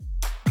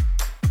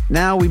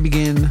Now we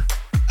begin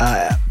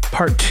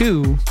part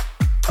 2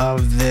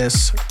 of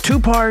this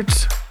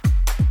 2-part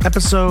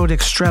episode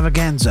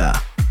extravaganza.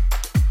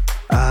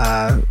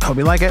 Hope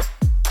you like it.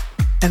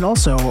 And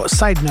also,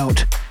 side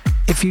note,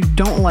 if you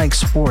don't like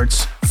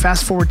sports,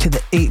 fast forward to the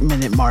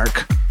 8-minute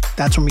mark.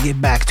 That's when we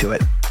get back to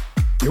it.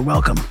 You're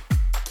welcome.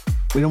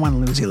 We don't want to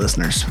lose you,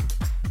 listeners.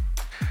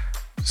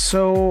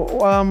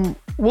 So,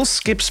 we'll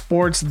skip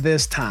sports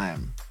this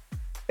time.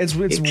 It's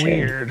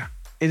weird.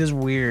 It is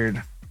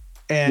weird.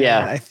 And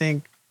I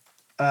think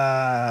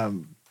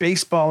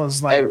baseball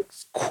is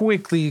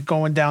quickly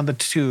going down the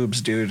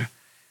tubes, dude.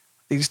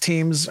 These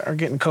teams are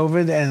getting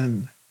COVID,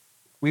 and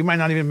we might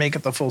not even make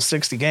it the full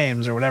 60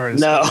 games or whatever.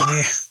 No.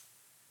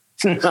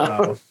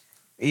 So,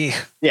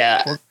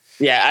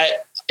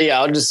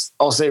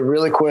 I'll say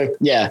really quick.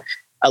 Yeah,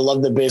 I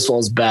love that baseball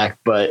is back,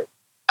 but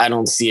I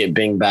don't see it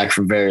being back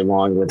for very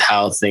long with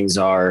how things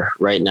are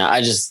right now.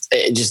 It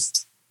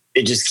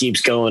just keeps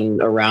going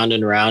around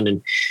and around,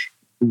 and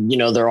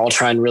they're all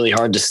trying really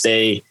hard to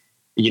stay,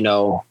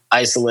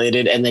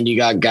 isolated. And then you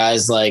got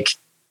guys like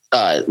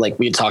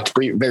we talked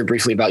very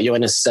briefly about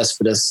Yoenis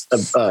Cespedes,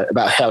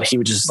 about how he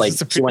would just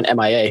he went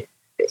MIA.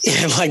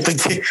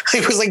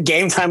 It was like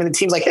game time, and the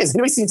team's like, "Hey, has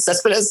anybody seen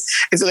Cespedes?"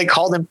 And so they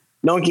called him.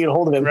 No one could get a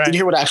hold of him. Right. Did you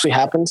hear what actually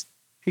happened?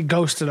 He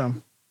ghosted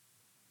him.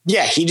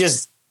 Yeah, he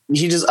just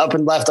up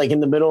and left,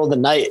 in the middle of the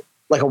night,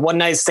 like a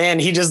one-night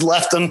stand. He just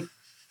left him.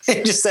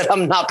 He just said,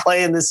 "I'm not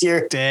playing this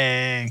year."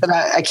 Dang. And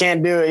I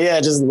can't do it. Yeah,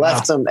 just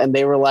left him. And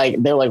they were like,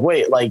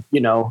 wait,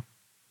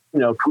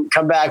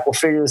 come back. We'll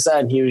figure this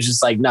out. And he was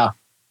just like, no.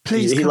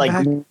 Please come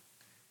back.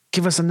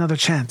 Give us another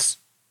chance.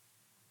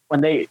 When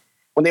they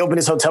opened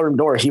his hotel room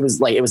door, he was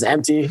like, it was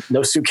empty.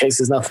 No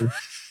suitcases, nothing.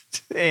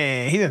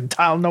 Dang, he didn't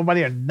tell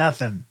nobody or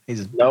nothing. He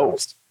just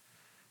bounced.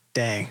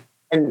 Dang.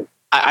 And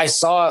I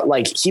saw,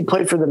 he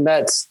played for the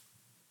Mets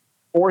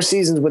 4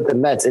 seasons with the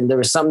Mets, and there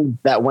was something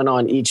that went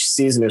on each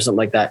season or something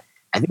like that.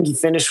 I think he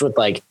finished with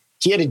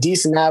he had a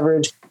decent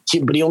average,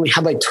 but he only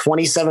had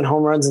 27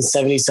 home runs and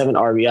 77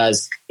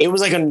 RBIs. It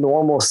was a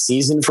normal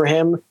season for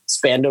him,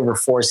 spanned over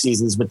 4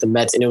 seasons with the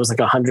Mets, and it was a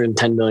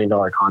 $110 million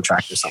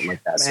contract or something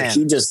like that.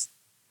 Man. So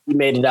he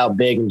made it out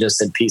big and just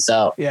said, "Peace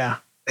out." Yeah.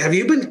 Have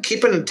you been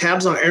keeping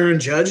tabs on Aaron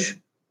Judge?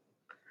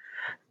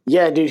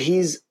 Yeah, dude,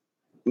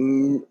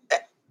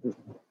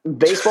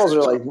 baseballs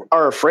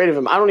are afraid of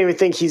him. I don't even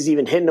think he's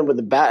even hitting them with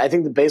the bat. I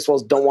think the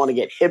baseballs don't want to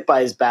get hit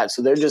by his bat,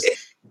 so they're just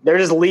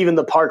leaving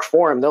the park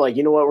for him. They're like,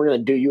 you know what? We're going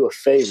to do you a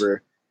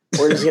favor.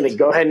 We're just going to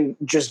go ahead and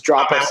just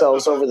drop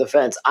ourselves over the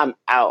fence. I'm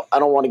out. I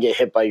don't want to get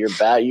hit by your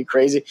bat. You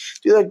crazy?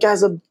 Dude, that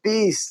guy's a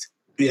beast.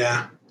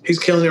 Yeah, he's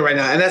killing it right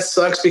now. And that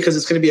sucks because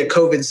it's going to be a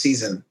COVID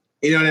season.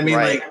 You know what I mean?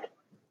 Right.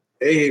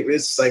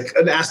 It's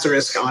an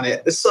asterisk on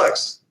it. It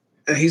sucks.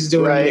 And he's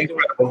doing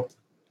incredible.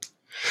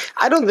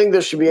 I don't think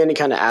there should be any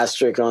kind of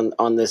asterisk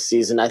on this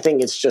season. I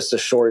think it's just a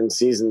shortened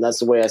season. That's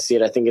the way I see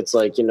it. I think it's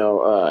obviously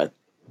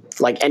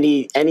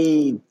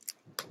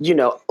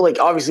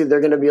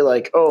they're going to be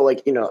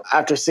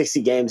after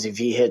 60 games, if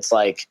he hits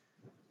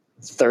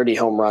 30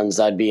 home runs,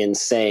 that'd be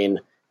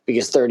insane,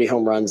 because 30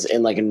 home runs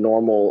in a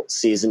normal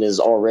season is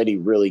already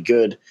really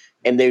good.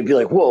 And they'd be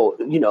like, whoa,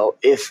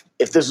 if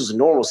this was a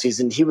normal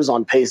season, he was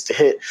on pace to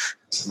hit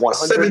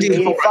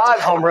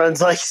 185 home runs.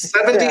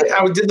 70. Yeah.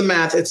 I did the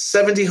math. It's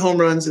 70 home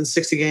runs in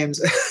 60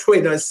 games.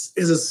 Wait, no,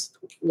 it's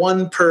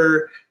one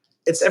per.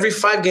 It's every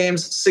 5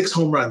 games, 6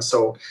 home runs.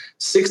 So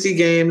 60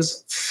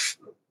 games,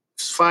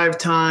 5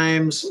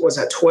 times. What's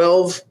that?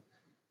 12.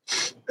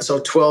 So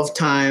 12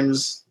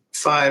 times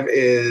 5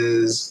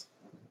 is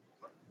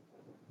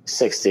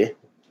 60.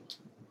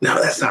 No,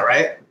 that's not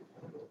right.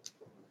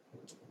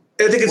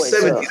 I think it's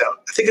 70 though.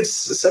 I think it's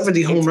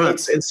 70 home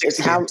runs in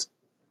 60 games.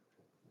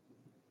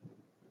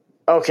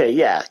 Okay,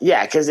 yeah,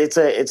 because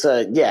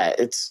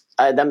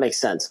that makes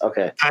sense.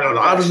 Okay, I don't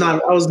know. I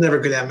was never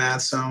good at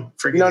math, so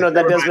forget. No,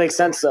 that does make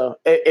sense though.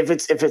 If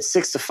it's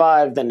 6 to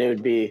 5, then it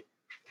would be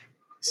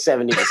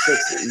 70 to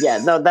 60. Yeah,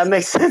 no, that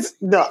makes sense.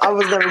 No, I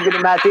was never good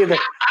at math either.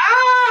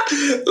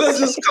 Let's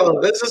just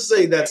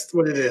say that's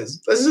what it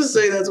is. Let's just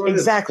say that's what it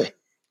is. Exactly.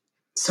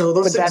 So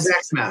that's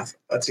exact math.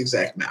 That's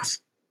exact math.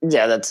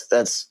 Yeah, that's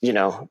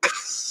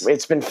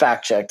it's been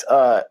fact checked.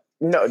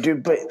 No,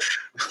 dude, but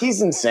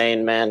he's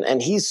insane, man,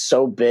 and he's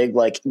so big.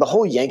 The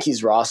whole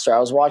Yankees roster,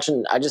 I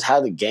just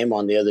had the game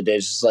on the other day.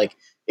 It's just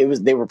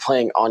they were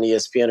playing on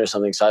ESPN or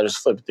something, so I just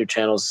flipped through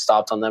channels,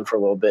 stopped on them for a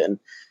little bit, and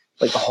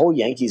the whole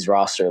Yankees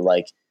roster,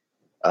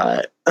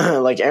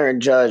 Aaron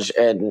Judge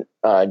and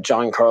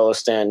Giancarlo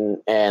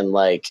Stanton and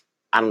I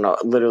don't know,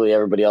 literally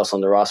everybody else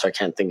on the roster. I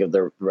can't think of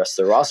the rest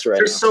of the roster right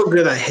now. They're so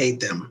good, I hate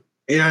them.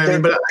 You know what I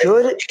mean? But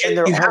good,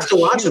 and you have to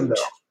watch them though.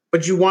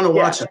 But you want to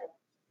watch them.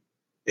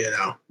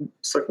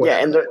 It's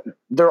and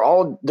they're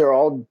all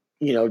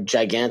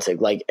gigantic.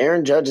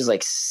 Aaron Judge is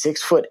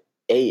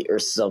 6'8" or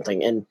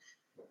something, and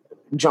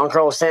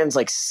Giancarlo Stanton's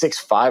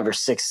 6'5" or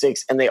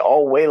 6'6", and they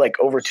all weigh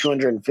over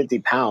 250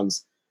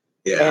 pounds.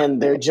 Yeah,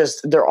 and they're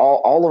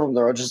all of them.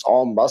 They're just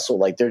all muscle.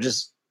 They're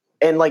just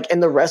and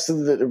the rest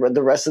of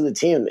the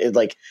team is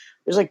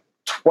there's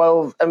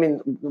 12. I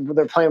mean,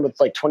 they're playing with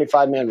like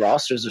 25-man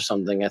rosters or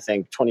something. I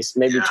think 20,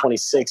 maybe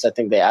 26. I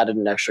think they added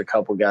an extra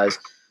couple guys,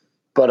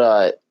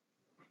 but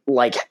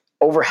like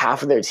over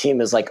half of their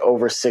team is like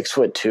over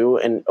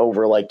 6'2" and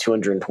over like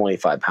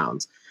 225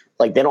 pounds.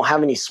 Like they don't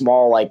have any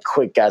small like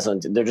quick guys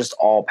on. They're just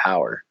all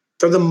power.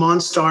 They're the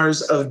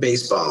monsters of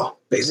baseball,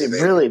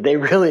 basically. They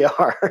really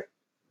are.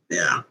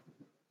 Yeah.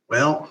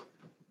 Well,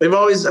 they've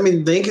always. I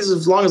mean, the Yankees,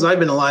 as long as I've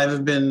been alive,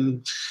 have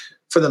been,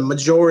 for the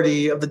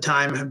majority of the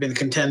time, have been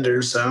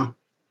contenders. So,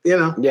 you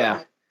know.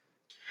 Yeah.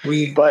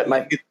 But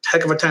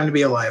heck of a time to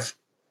be alive.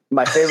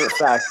 My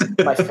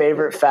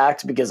favorite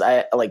fact, because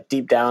I like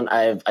deep down,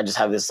 I just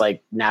have this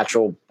like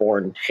natural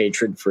born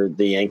hatred for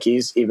the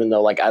Yankees, even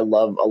though like I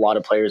love a lot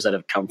of players that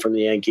have come from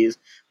the Yankees.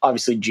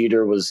 Obviously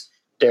Jeter was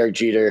Derek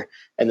Jeter.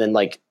 And then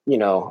like, you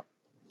know,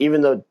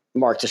 even though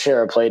Mark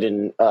Teixeira played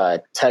in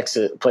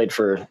Texas, played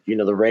for, you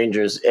know, the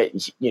Rangers,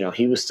 you know,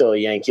 he was still a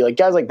Yankee. Like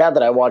guys like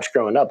that I watched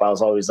growing up, I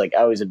always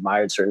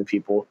admired certain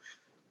people.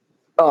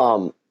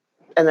 And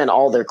then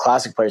all their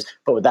classic players.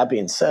 But with that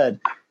being said,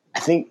 I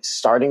think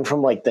starting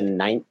from like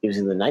it was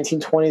in the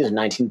 1920s or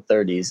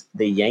 1930s,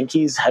 the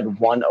Yankees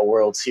had won a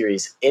World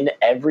Series in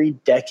every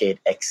decade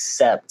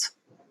except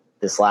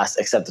the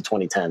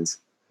 2010s.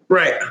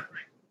 Right.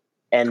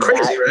 And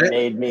crazy, that right?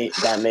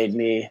 made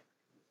me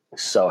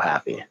so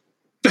happy.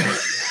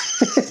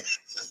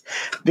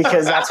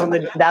 Because that's when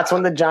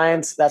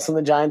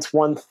the Giants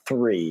won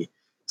 3.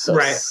 So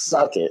right.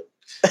 Suck it.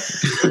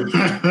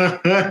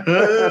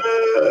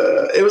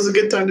 It was a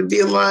good time to be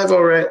alive,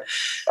 all right.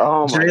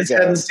 Oh my Giants God.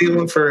 hadn't seen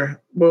one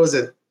for, what was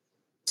it,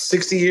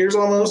 60 years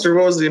almost, or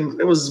what was it?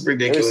 It was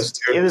ridiculous.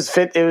 It was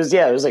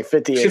like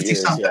 58 50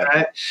 years, something, yeah.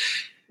 right?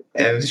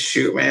 And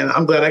shoot, man,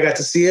 I'm glad I got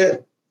to see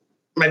it.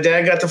 My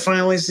dad got to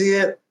finally see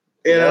it.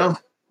 You know.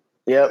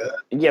 Yep.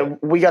 Yeah,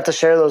 we got to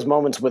share those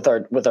moments with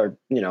our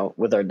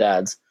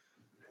dads.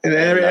 And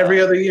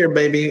every other year,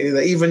 baby,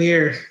 the even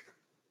year.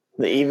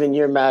 The even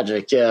year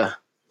magic, yeah.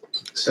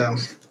 So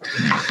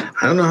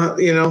I don't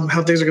know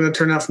how things are going to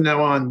turn out from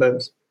now on,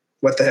 but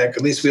what the heck?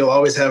 At least we'll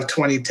always have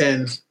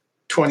 2010,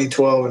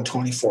 2012, and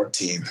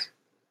 2014.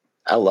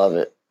 I love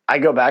it. I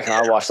go back and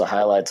I watch the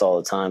highlights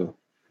all the time.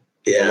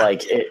 Yeah.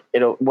 Like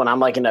when I'm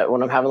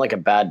having like a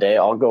bad day,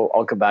 I'll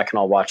go back and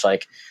I'll watch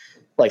like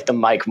the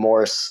Mike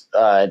Morse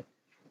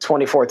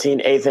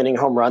 2014 8th inning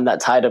home run that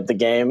tied up the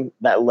game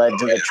that led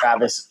to the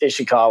Travis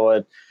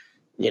Ishikawa,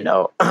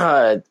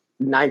 9th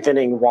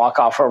inning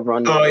walk-off home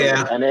run. Oh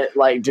yeah. And it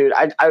like, dude,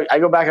 I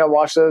go back and I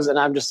watch those and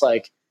I'm just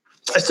like,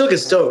 I still get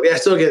stoked. Yeah, I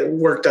still get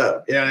worked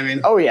up. You know what I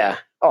mean? Oh yeah.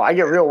 Oh, I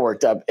get real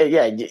worked up.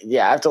 Yeah.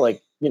 I have to if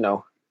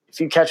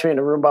you catch me in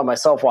a room by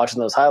myself watching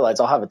those highlights,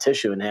 I'll have a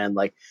tissue in hand.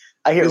 Like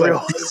I get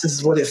real. This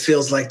is what it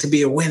feels like to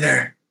be a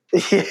winner.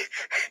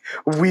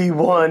 We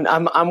won.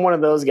 I'm one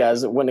of those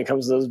guys that when it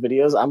comes to those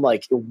videos, I'm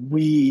like,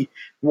 we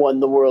won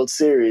the World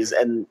Series,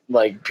 and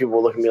like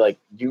people look at me like,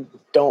 you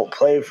don't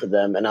play for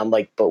them, and I'm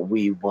like, but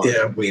we won.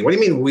 Yeah, we. What do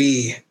you mean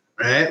we?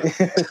 Right?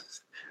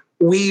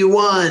 We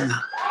won.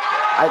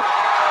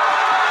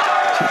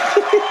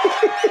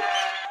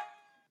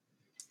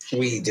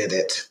 We did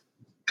it.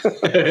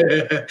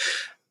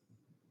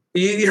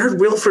 You heard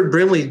Wilford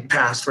Brimley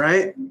passed,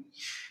 right?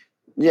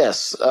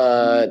 Yes.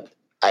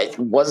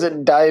 Was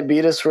it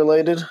diabetes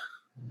related?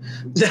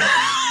 You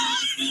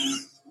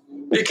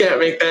can't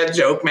make that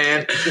joke,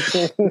 man.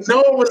 No,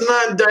 it was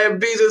not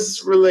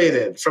diabetes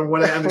related, from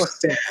what I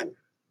understand.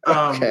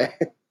 Okay.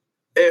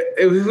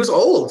 He was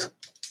old.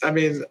 I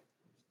mean,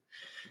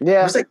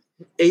 yeah, it was like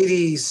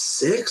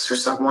 86 or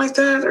something like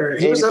that, or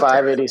he 85, was up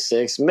there.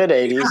 86, mid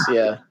 80s.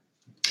 Yeah.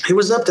 He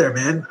was up there,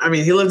 man. I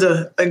mean, he lived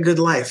a good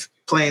life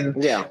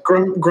playing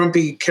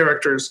grumpy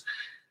characters.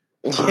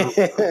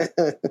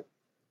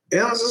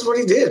 Yeah, this is what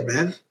he did,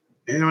 man.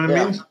 You know what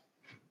I mean?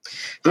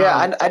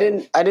 Yeah, I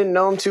didn't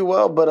know him too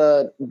well, but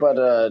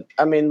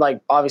I mean,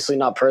 like obviously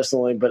not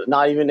personally, but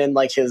not even in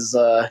like his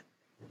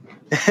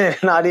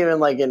not even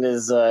like in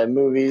his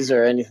movies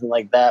or anything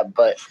like that.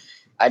 But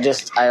I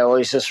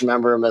always just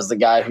remember him as the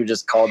guy who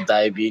just called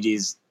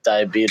diabetes,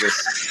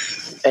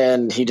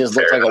 and he just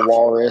looked like a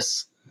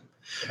walrus,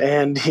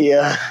 and he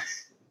yeah,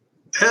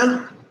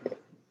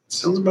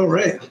 sounds about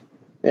right.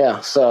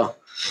 Yeah, so.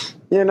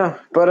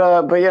 But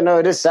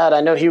it is sad.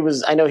 I know he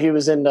was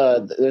in.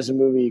 There's a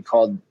movie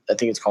called, I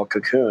think it's called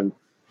Cocoon.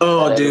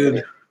 Oh,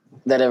 dude,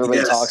 that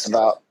everybody talks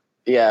about.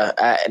 Yeah,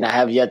 and I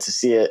have yet to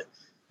see it.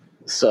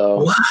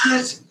 So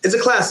what? It's a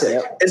classic.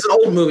 Yep. It's an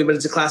old movie, but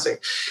it's a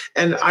classic.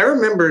 And I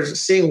remember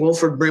seeing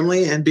Wilford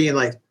Brimley and being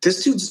like,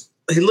 "This he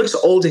looks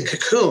old in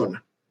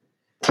Cocoon."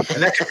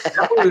 And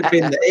that would have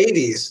been in the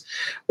 80s.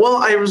 Well,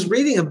 I was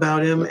reading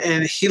about him,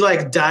 and he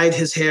like dyed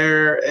his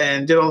hair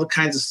and did all the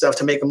kinds of stuff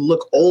to make him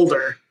look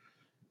older.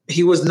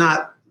 He was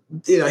not,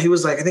 he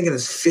was like, I think in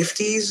his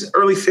 50s,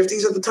 early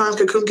 50s at the time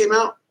Cocoon came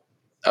out.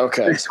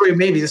 Okay.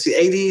 Maybe, let's see,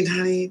 80,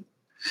 90,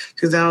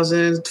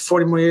 2000,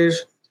 40 more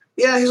years.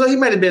 Yeah, he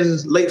might have been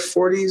late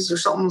 40s or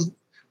something,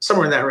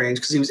 somewhere in that range,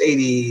 because he was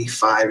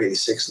 85,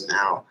 86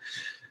 now.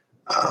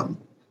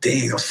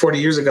 Dang, that was 40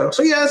 years ago.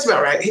 So, yeah, that's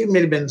about right. He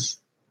may have been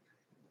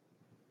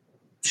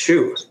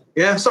shoot.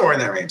 Yeah, somewhere in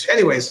that range.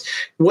 Anyways,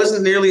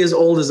 wasn't nearly as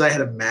old as I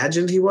had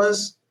imagined he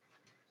was.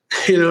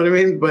 You know what I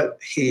mean? But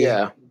he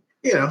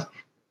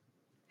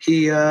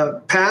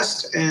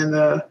passed,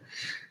 and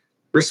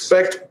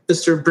respect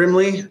Mr.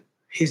 Brimley.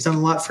 He's done a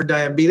lot for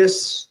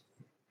diabetes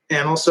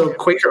and also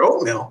Quaker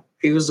oatmeal.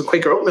 He was the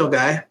Quaker oatmeal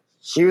guy.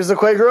 He was the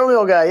Quaker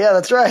oatmeal guy. Yeah,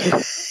 that's right.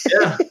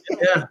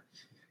 Yeah.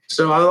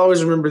 So I'll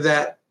always remember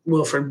that,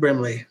 Wilfred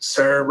Brimley.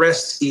 Sir,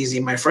 rest easy,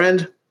 my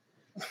friend.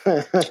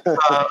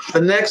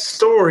 The next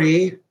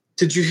story,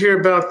 did you hear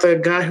about the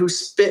guy who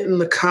spit in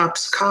the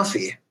cop's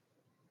coffee?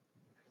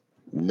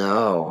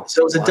 No.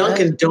 So it was a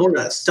Dunkin'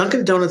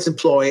 Donuts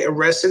employee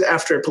arrested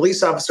after a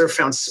police officer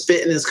found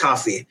spit in his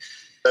coffee.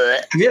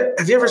 Have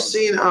you ever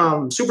seen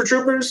Super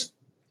Troopers?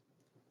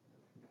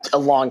 A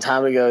long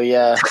time ago,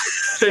 yeah.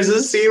 There's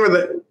this scene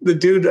where the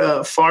dude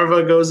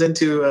Farva goes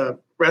into a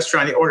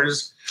restaurant. He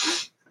orders,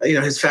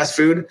 his fast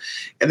food,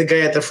 and the guy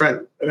at the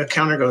front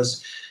counter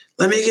goes,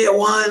 "Let me get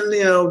one,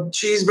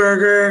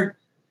 cheeseburger.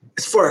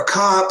 It's for a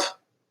cop."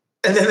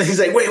 And then he's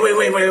like, wait. Why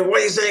are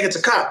you saying it's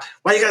a cop?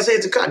 Why you gotta say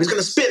it's a cop? He's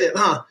gonna spit it,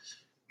 huh?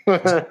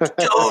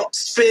 Don't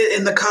spit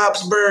in the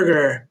cop's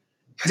burger.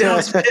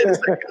 Don't spit in the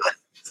cop.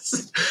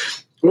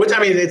 Which, I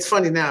mean, it's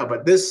funny now,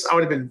 but I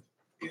would have been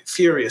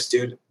furious,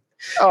 dude.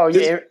 Oh,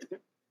 yeah.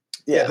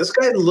 Yeah, this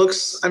guy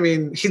looks,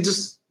 he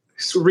just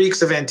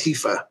reeks of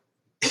Antifa.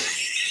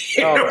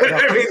 You know what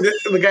I mean?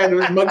 The guy in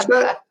his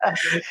mugshot?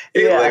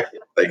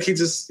 Like he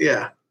just,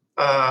 yeah.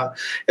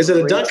 Is it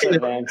a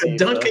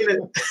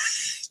Dunkin'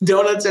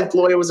 Donuts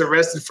employee was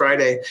arrested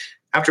Friday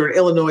after an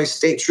Illinois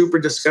state trooper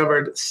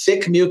discovered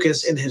thick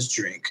mucus in his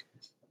drink.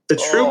 The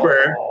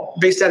trooper,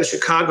 based out of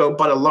Chicago,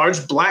 bought a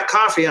large black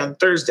coffee on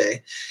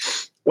Thursday.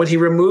 When he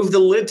removed the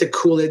lid to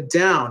cool it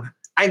down,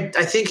 I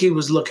think he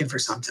was looking for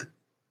something.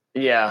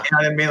 Yeah. You know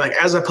what I mean? Like,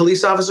 as a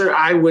police officer,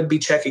 I would be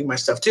checking my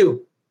stuff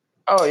too.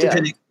 Oh, yeah.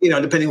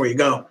 Depending where you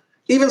go.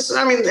 Even,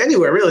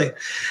 anywhere really.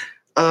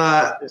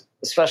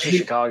 Especially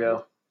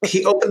Chicago.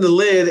 He opened the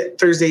lid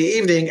Thursday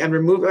evening and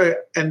removed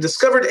and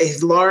discovered a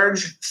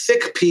large,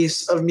 thick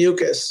piece of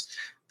mucus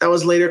that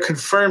was later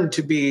confirmed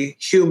to be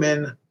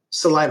human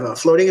saliva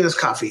floating in his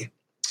coffee.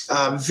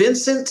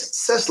 Vincent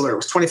Sessler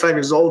was 25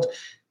 years old.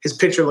 His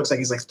picture looks like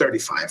he's like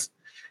 35.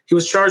 He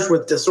was charged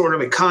with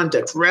disorderly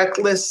conduct,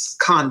 reckless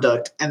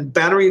conduct, and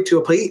battery to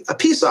a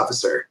peace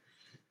officer.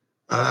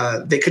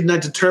 They could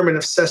not determine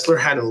if Sessler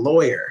had a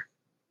lawyer.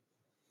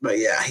 But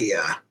yeah, he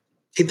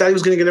thought he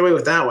was going to get away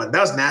with that one.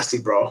 That was nasty,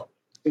 bro.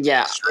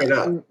 Yeah. Straight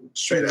up.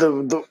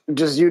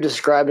 Just you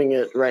describing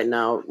it right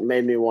now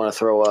made me want to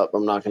throw up.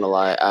 I'm not going to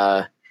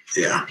lie.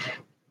 Yeah.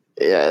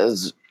 Yeah.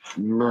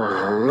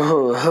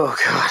 Oh,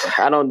 God.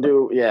 I don't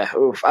do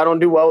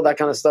well with that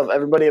kind of stuff.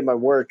 Everybody at my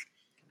work,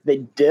 they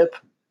dip.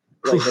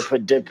 Like, they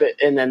put dip it,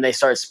 and then they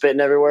start spitting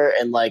everywhere.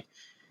 And, like,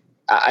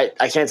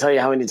 I can't tell you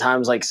how many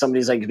times, like,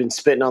 somebody's, like, been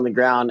spitting on the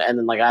ground, and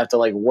then, like, I have to,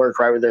 like, work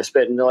right where they're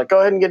spitting. They're like, go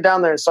ahead and get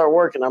down there and start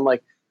working. I'm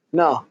like,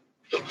 no.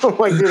 I'm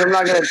like, dude, I'm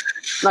not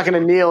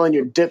gonna kneel in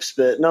your dip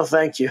spit. No,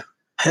 thank you.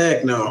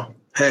 Heck no.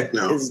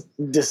 It's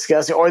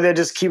disgusting. Or they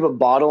just keep a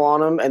bottle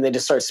on them and they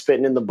just start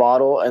spitting in the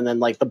bottle, and then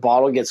like the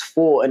bottle gets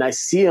full. And I've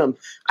seen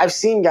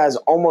guys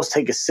almost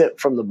take a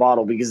sip from the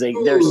bottle because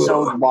they're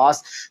so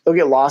lost. They'll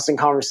get lost in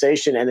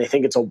conversation and they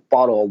think it's a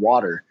bottle of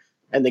water,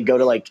 and they go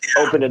to like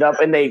open it up,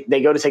 and they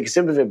go to take a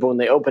sip of it, but when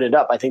they open it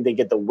up, I think they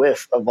get the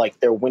whiff of like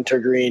their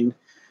wintergreen.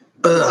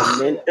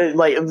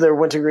 Like their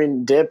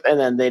wintergreen dip, and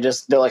then they're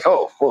like,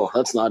 oh,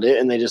 that's not it,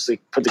 and they just like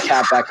put the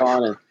cap back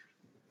on, and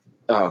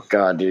oh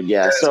god, dude,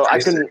 yeah. So I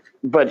couldn't,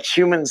 but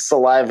human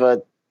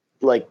saliva,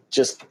 like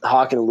just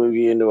hawking a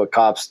loogie into a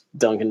cop's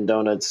Dunkin'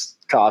 Donuts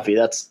coffee,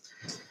 that's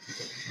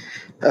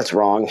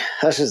wrong.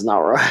 That's just not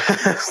right.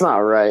 That's not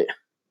right.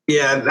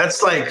 Yeah,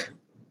 that's like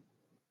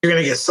you're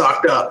gonna get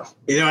socked up.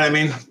 You know what I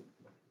mean?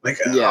 Like,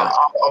 yeah,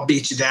 I'll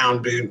beat you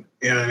down, dude.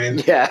 You know what I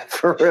mean? Yeah,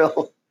 for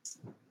real.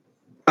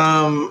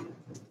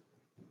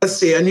 Let's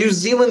see. A New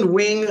Zealand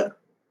wing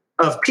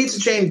of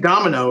pizza chain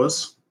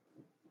Domino's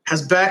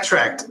has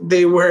backtracked.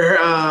 They were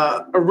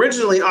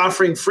originally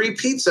offering free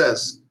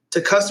pizzas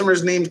to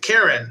customers named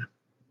Karen.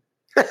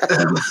 It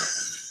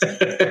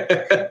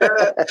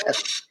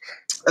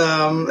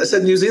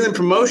said New Zealand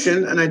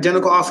promotion, an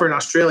identical offer in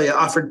Australia,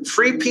 offered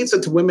free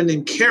pizza to women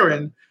named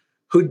Karen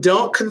who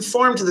don't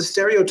conform to the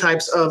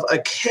stereotypes of a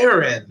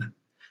Karen,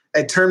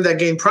 a term that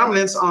gained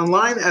prominence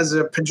online as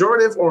a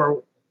pejorative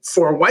or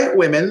for white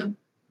women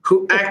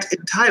who act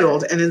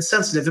entitled and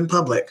insensitive in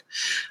public,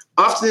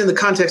 often in the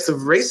context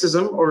of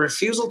racism or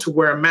refusal to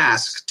wear a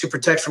mask to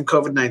protect from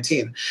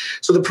COVID-19.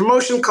 So the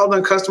promotion called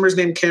on customers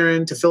named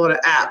Karen to fill out an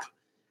app,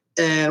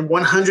 and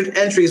 100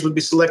 entries would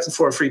be selected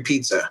for a free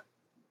pizza.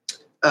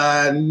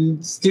 New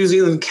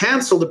Zealand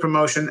canceled the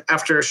promotion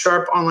after a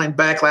sharp online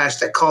backlash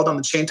that called on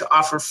the chain to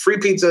offer free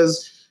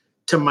pizzas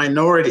to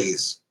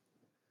minorities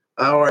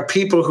or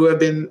people who have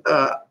been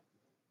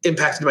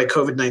impacted by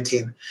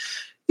COVID-19.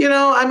 You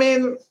know, I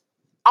mean,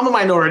 I'm a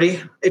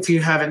minority, if you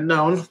haven't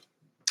known.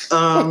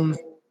 But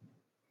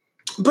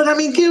I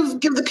mean, give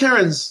the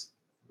Karens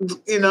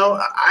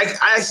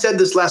I said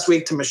this last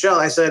week to Michelle.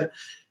 I said,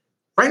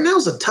 right now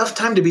is a tough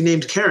time to be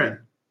named Karen.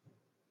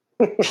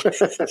 You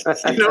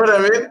know what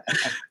I mean?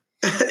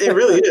 It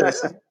really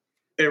is.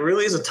 It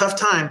really is a tough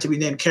time to be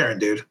named Karen,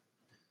 dude.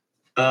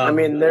 I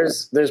mean,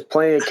 there's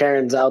plenty of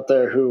Karens out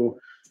there who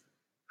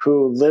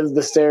live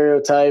the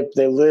stereotype.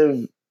 They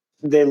live,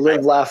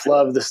 laugh,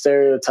 love the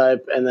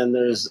stereotype, and then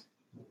there's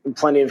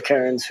plenty of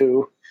Karens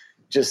who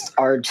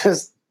are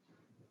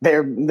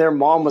their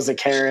mom was a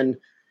Karen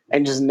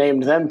and just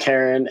named them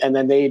Karen, and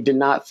then they did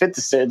not fit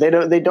the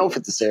stereotype. They don't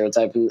fit the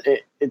stereotype, and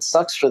it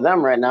sucks for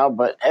them right now.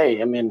 But hey,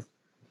 I mean,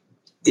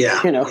 you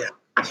got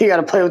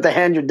to play with the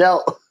hand you're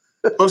dealt.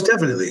 Most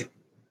definitely.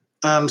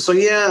 So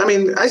yeah, I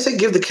mean, I say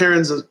give the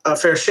Karens a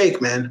fair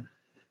shake, man.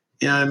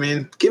 You know what I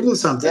mean? Give them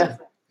something.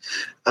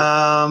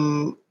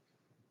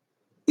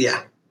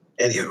 Yeah.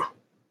 Anywho.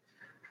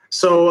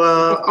 So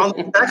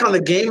back on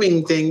the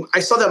gaming thing, I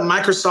saw that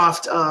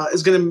Microsoft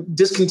is going to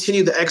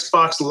discontinue the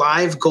Xbox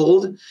Live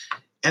Gold,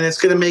 and it's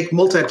going to make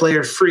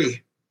multiplayer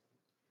free.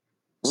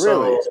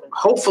 Really? So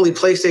hopefully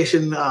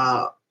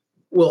PlayStation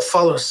will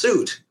follow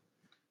suit.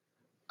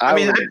 I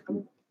mean,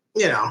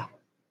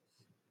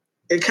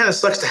 it kind of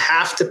sucks to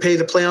have to pay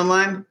to play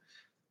online.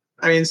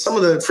 I mean, some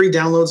of the free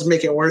downloads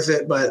make it worth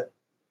it, but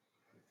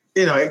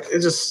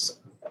it just,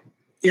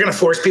 you're going to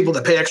force people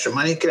to pay extra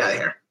money. Get out of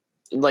here.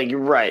 Like, you're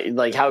right.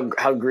 Like how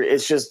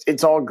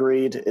it's all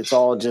greed. It's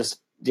all just,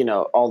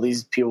 all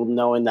these people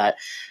knowing that,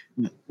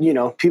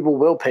 people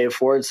will pay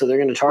for it. So they're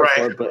going to charge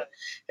for it. But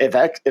if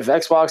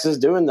Xbox is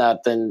doing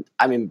that, then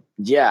I mean,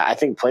 yeah, I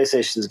think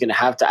PlayStation is going to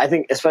have to, I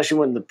think, especially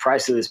when the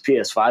price of this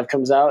PS5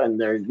 comes out and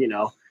they're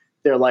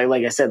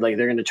like I said, like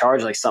they're going to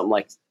charge like something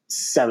like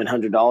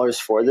 $700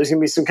 for it. There's going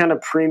to be some kind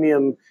of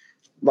premium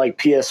like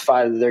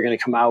PS5 that they're going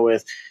to come out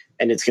with,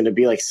 and it's going to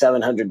be like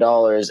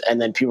 $700.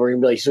 And then people are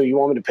going to be like, so you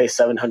want me to pay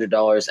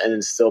 $700 and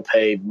then still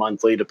pay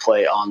monthly to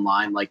play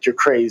online? Like, you're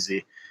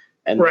crazy.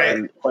 And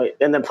then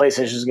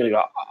PlayStation is going to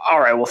go, all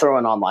right, we'll throw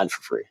it online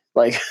for free.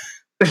 Like,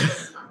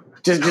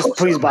 just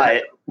please buy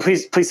it.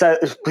 Please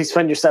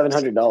spend your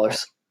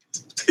 $700.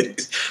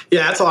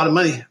 Yeah, that's a lot of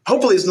money.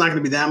 Hopefully it's not going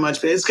to be that much,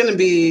 but it's going to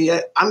be,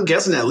 I'm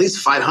guessing, at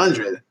least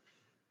 $500.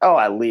 Oh,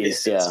 at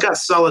least, yeah. It's got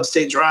solid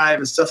state drive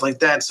and stuff like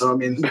that. So, I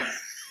mean,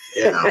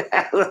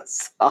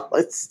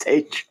 solid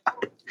state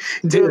drive.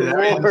 Dude,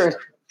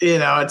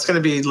 it's going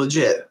to be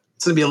legit.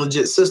 It's going to be a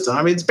legit system.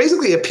 I mean, it's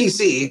basically a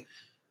PC.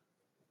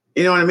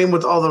 You know what I mean?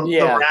 With all the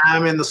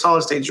RAM and the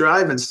solid state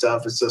drive and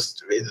stuff. It's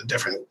just in a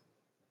different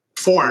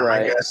form,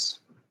 I guess.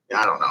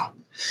 I don't know.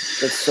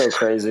 It's so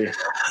crazy.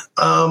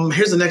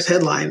 Here's the next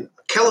headline.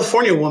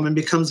 California woman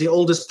becomes the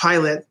oldest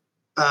pilot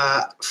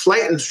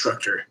flight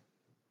instructor.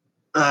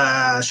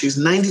 She's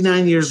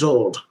 99 years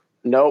old.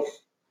 Nope.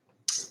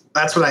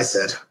 That's what I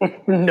said.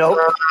 Nope.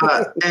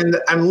 And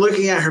I'm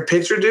looking at her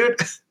picture, dude.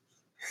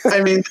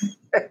 I mean,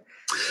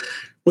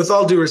 with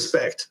all due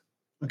respect,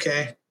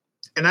 okay?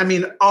 And I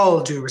mean all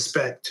due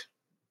respect,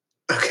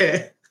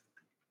 okay?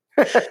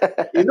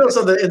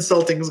 So the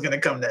insulting is going to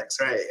come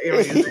next, right?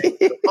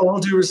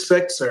 All due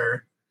respect,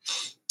 sir.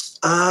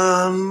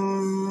 How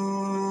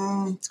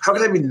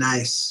can I be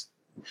nice?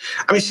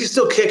 I mean, she's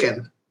still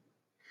kicking.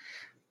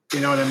 You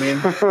know what I mean?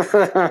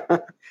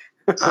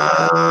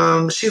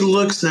 She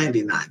looks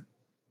 99.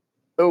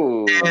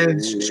 Oh,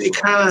 and she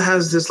kind of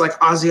has this like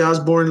Ozzy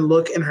Osbourne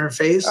look in her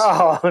face.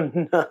 Oh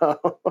no!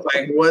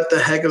 Like, what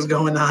the heck is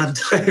going on?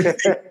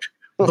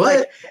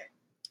 But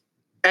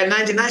at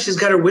 99, she's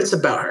got her wits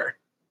about her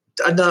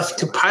enough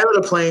to pilot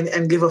a plane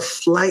and give a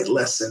flight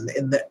lesson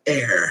in the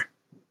air.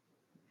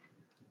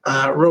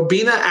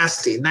 Robina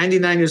Asti,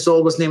 99 years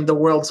old, was named the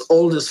world's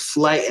oldest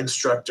flight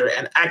instructor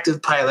and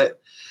active pilot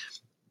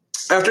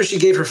after she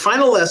gave her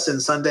final lesson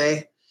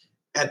Sunday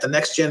at the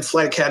Next Gen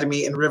Flight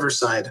Academy in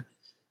Riverside.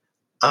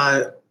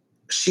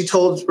 She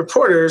told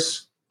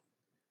reporters,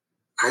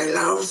 "I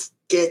love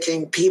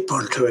getting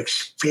people to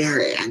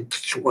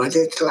experience what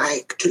it's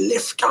like to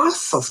lift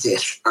off of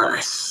this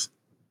earth.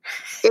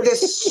 It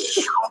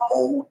is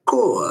so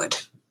good."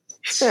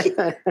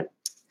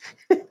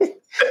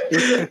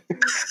 You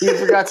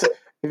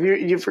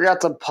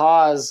forgot to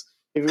pause.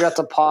 You forgot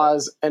to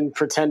pause and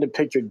pretend to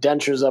pick your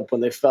dentures up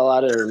when they fell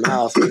out of her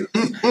mouth. It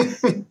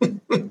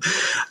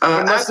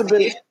must have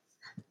been.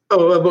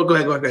 Oh, go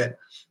ahead.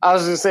 I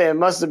was going to say it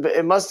must have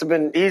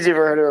been easy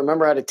for her to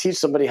remember how to teach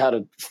somebody how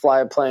to fly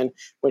a plane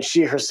when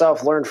she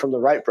herself learned from the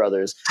Wright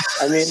brothers.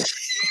 I mean,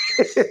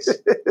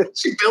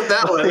 she built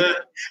that one. Huh?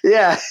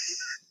 Yeah.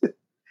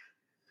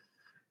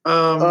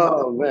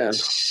 Oh man.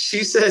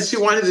 She said she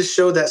wanted to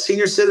show that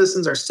senior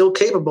citizens are still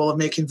capable of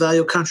making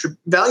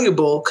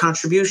valuable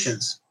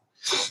contributions.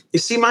 You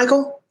see,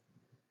 Michael,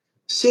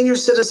 senior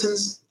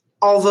citizens,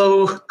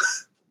 although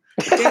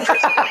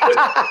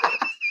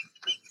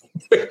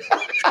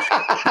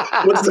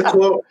what's the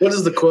quote? What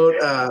is the quote?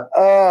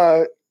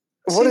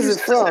 What is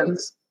it from?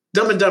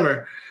 Dumb and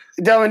Dumber.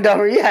 Dumb and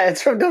Dumber. Yeah,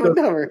 it's from Dumb and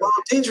Dumber. While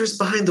dangerous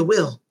behind the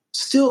wheel,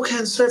 still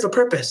can serve a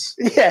purpose.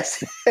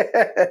 Yes.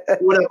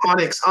 What up,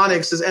 Onyx?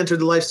 Onyx has entered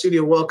the live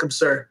studio. Welcome,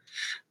 sir.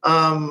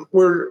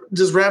 We're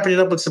just wrapping it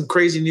up with some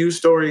crazy news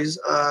stories.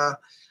 So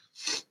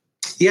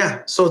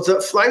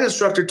the flight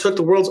instructor took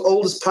the world's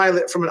oldest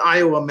pilot from an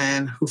Iowa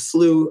man who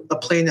flew a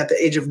plane at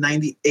the age of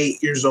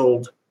 98 years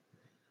old.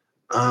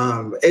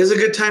 It was a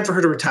good time for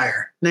her to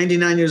retire.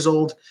 99 years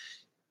old.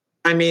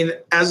 I mean,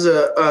 as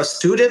a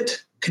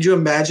student, could you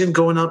imagine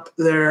going up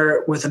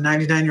there with a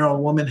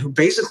 99-year-old woman who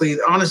basically,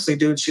 honestly,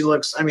 dude, she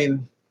looks,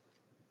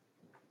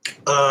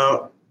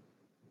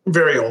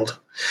 very old.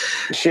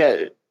 She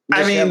had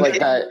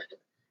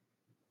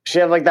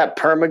like that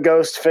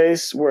perma-ghost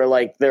face where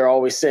like they're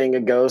always seeing a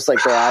ghost,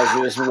 like their eyes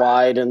are just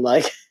wide and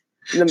like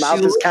the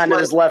mouth is kind of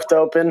just left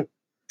open.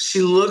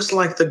 She looks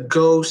like the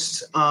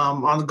ghost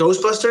on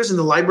Ghostbusters in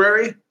the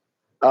library.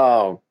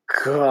 Oh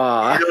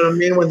God! You know what I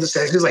mean? When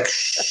she's like,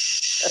 shh.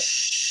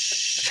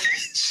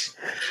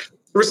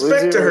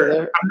 Respect to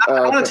her.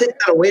 I want to take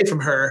that away from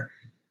her.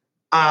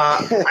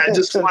 I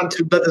just want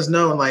to let this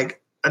know,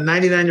 like a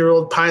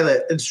 99-year-old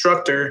pilot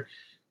instructor.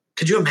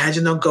 Could you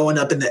imagine them going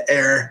up in the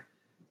air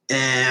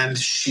and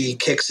she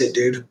kicks it,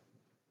 dude?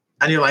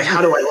 And you're like,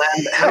 how do I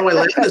land? How do I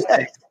land this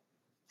thing?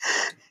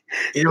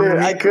 You know, dude, what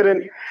I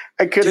mean?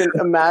 I couldn't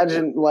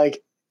imagine. Well,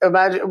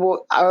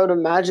 I would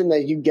imagine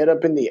that you get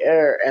up in the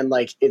air and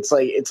like it's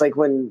like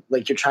when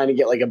like you're trying to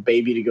get like a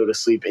baby to go to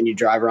sleep and you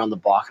drive around the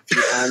block a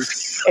few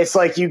times. It's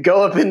like you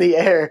go up in the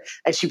air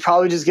and she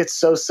probably just gets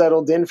so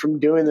settled in from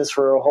doing this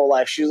for her whole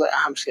life. She's like,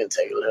 I'm just gonna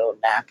take a little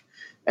nap.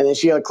 And then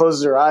she like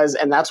closes her eyes,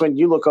 and that's when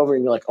you look over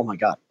and you're like, oh my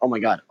God,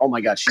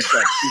 she's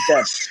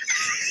dead.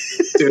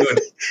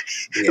 Dude.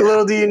 Yeah.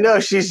 Little do you know,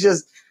 she's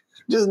just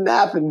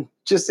napping,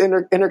 just in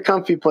her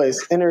comfy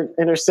place, in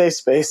her safe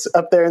space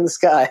up there in the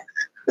sky.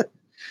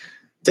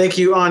 Thank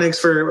you, Onyx,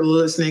 for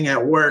listening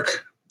at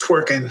work,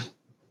 twerking.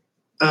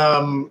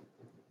 So,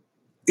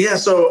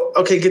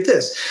 okay, get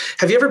this.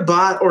 Have you ever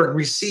bought or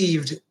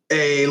received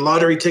a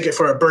lottery ticket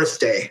for a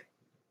birthday?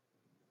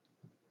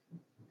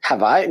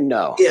 Have I?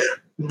 No. Yeah,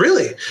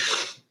 really.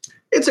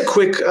 It's a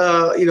quick,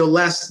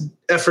 last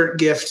effort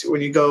gift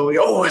when you go,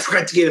 oh, I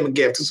forgot to get him a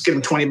gift. Let's give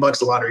him $20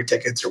 the lottery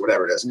tickets or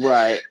whatever it is.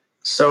 Right.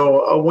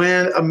 So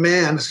a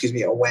man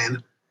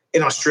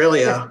in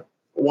Australia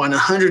won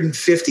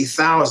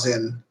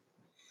 150,000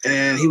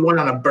 and he won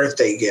on a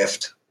birthday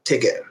gift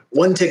ticket.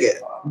 One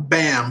ticket,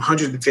 bam,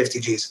 150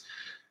 G's.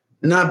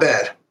 Not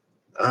bad.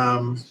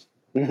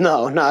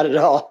 No, not at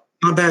all.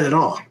 Not bad at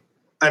all.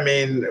 I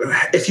mean,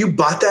 if you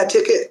bought that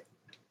ticket,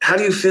 how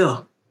do you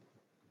feel?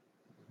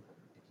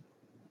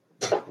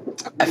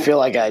 I feel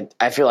like I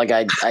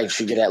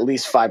should get at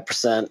least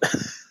 5%.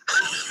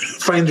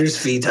 Finder's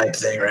fee type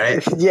thing,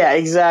 right? Yeah,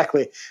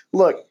 exactly.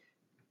 Look,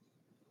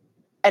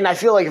 and I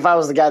feel like if I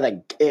was the guy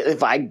that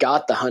if I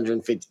got the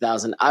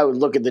 150,000, I would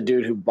look at the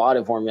dude who bought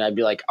it for me. And I'd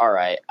be like, all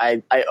right,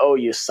 I owe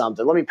you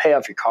something. Let me pay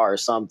off your car or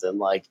something.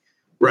 Like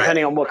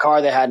depending on what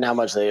car they had and how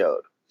much they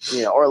owed,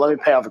 or let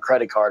me pay off a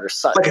credit card or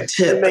something. Like a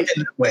tip in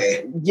that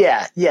way.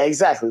 Yeah,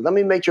 exactly. Let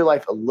me make your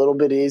life a little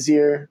bit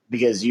easier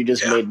because you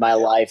just made my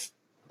life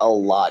a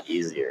lot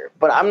easier.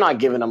 But I'm not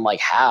giving them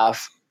like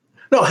half.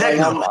 No, heck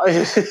no.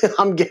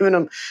 I'm giving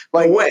him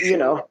like,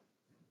 no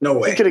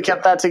way. He could have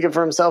kept that ticket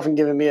for himself and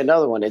given me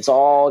another one. It's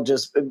all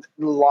just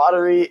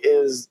lottery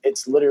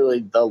it's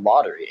literally the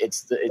lottery.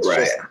 It's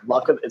right.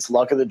 Just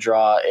luck of the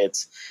draw.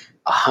 It's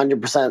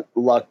 100%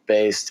 luck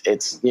based.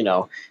 It's,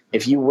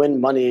 if you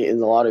win money in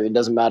the lottery, it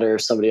doesn't matter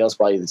if somebody else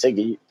bought you the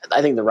ticket.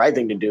 I think the right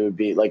thing to do would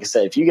be, like I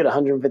said, if you get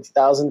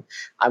 150,000,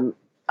 I'm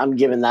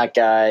giving that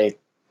guy,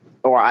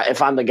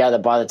 if I'm the guy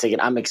that bought the ticket,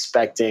 I'm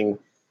expecting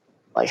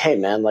like, hey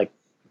man, like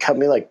cut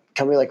me like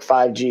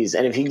 5 G's.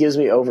 And if he gives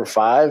me over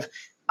 5,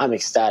 I'm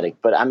ecstatic,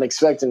 but I'm not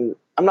going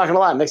to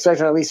lie, I'm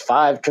expecting at least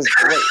 5 because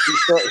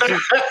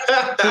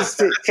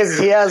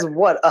he has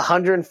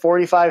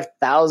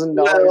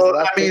 $145,000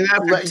 left. I mean,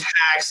 after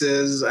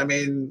taxes, I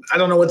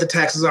don't know what the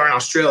taxes are in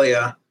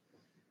Australia,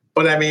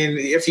 but I mean,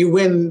 if you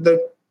win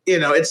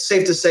it's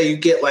safe to say you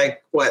get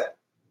like what,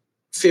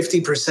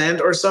 50%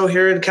 or so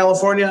here in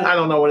California. I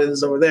don't know what it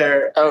is over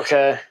there.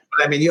 Okay.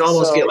 But I mean, you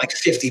almost get like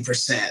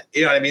 50%,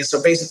 you know what I mean?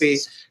 So basically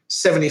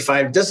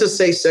 75, just to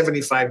say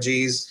 75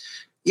 G's.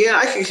 Yeah,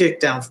 I could kick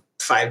down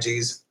 5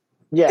 G's.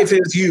 Yeah. If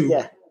it's you.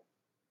 Yeah.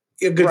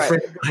 You're a good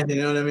friend behind,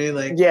 you know what I mean?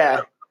 Like, yeah.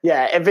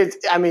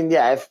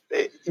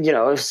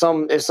 If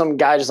some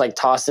guy just like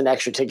tossed an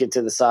extra ticket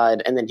to the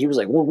side and then he was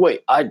like, well,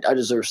 wait, I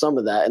deserve some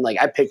of that. And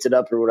like, I picked it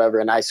up or whatever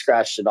and I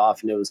scratched it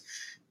off and it was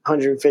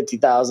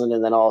 150,000.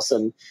 And then all of a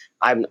sudden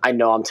I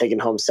know I'm taking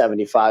home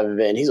 75 of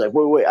it. And he's like,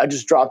 wait, I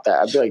just dropped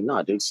that. I'd be like,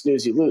 nah, dude,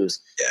 snooze, you lose.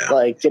 Yeah.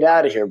 Like, get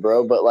out of here,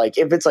 bro. But like,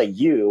 if it's like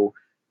you,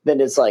 then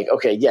it's like,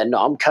 okay, yeah,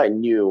 no, I'm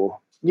cutting you.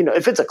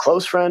 If it's a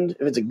close friend,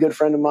 if it's a good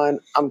friend of mine,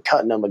 I'm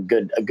cutting them a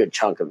good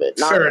chunk of it.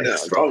 Fair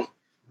enough, bro.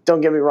 Don't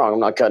get me wrong, I'm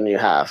not cutting you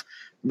half.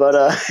 But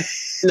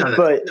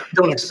no,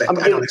 don't expect it.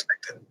 I don't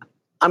expect it.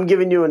 I'm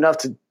giving you enough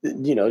to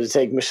to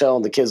take Michelle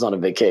and the kids on a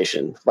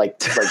vacation. Like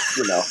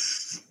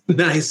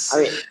Nice. I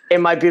mean,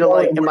 it might be to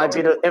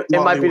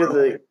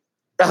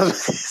the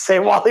say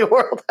Wally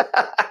World.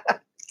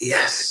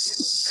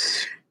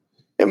 Yes.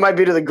 It might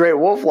be to the Great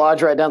Wolf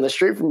Lodge right down the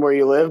street from where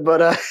you live,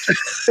 but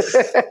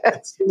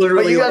It's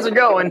literally but you guys are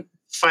going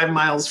 5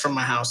 miles from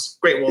my house.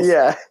 Great Wolf.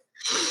 Yeah.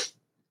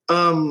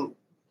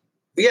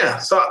 Yeah.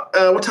 So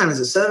what time is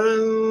it?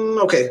 7?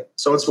 Okay.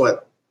 So it's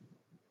what?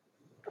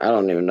 I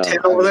don't even know.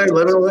 10 over there,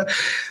 11 over there.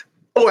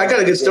 Oh, I got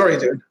a good story,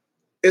 dude.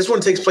 This one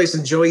takes place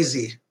in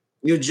Jersey,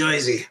 New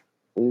Jersey.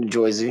 New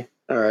Jersey.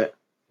 All right.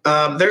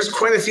 There's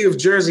quite a few of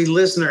Jersey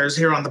listeners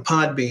here on the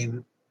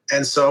Podbean,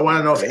 and so I want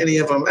to know if any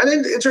of them.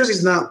 And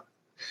Jersey's not,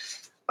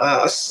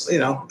 a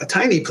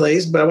tiny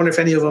place, but I wonder if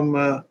any of them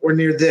were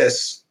near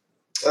this.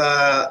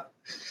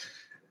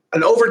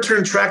 An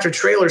overturned tractor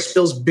trailer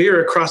spills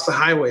beer across the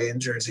highway in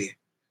Jersey.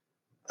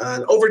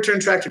 An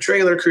overturned tractor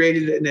trailer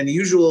created an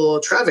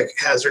unusual traffic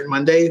hazard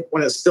Monday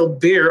when it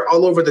spilled beer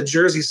all over the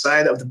Jersey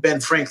side of the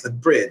Ben Franklin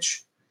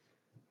Bridge.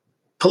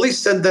 Police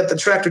said that the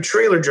tractor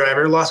trailer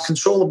driver lost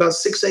control about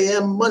 6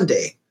 a.m.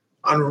 Monday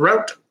on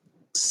Route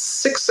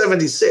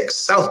 676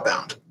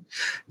 southbound,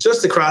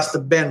 just across the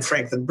Ben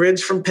Franklin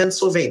Bridge from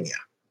Pennsylvania,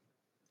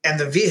 and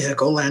the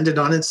vehicle landed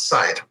on its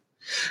side.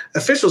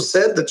 Officials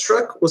said the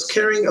truck was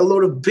carrying a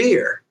load of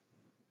beer,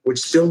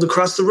 which spilled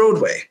across the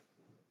roadway.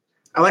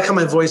 I like how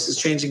my voice is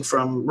changing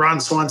from Ron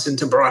Swanson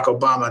to Barack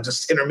Obama,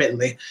 just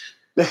intermittently.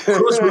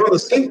 Crews were on the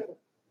scene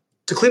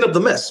to clean up the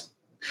mess.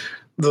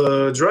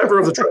 The driver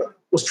of the truck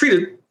was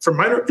treated for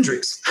minor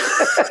injuries.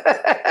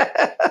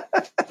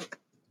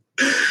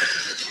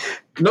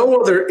 No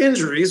other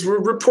injuries were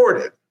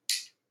reported,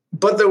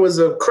 but there was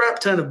a crap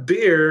ton of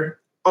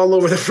beer all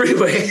over the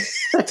freeway.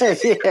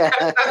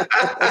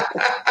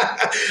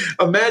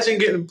 Imagine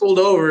getting pulled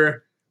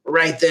over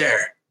right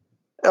there.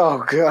 Oh,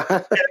 God.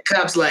 And the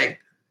cop's like,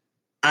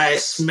 I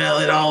smell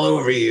it all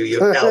over you, you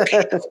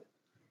alky.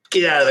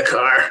 Get out of the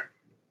car.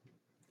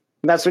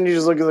 And that's when you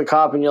just look at the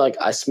cop and you're like,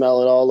 I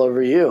smell it all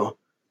over you.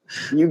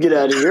 You get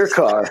out of your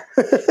car.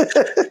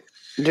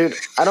 Dude,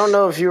 I don't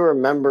know if you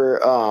remember,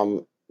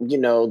 there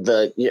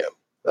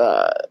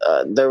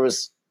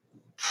was,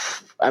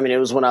 it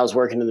was when I was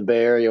working in the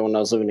Bay Area, when I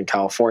was living in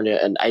California,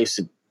 and I used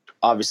to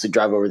obviously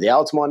drive over the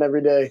Altamont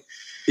every day.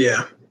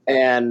 Yeah.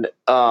 And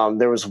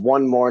there was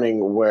one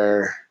morning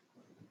where,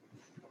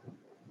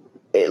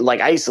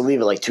 I used to leave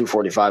at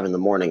 2:45 in the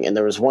morning, and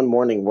there was one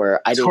morning where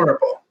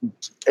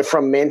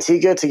from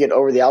Manteca to get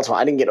over the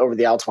Altamont, I didn't get over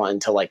the Altamont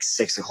until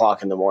 6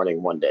 o'clock in the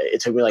morning one day.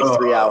 It took me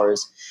 3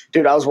 hours.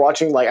 Dude, I was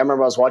watching, I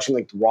remember I was watching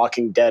The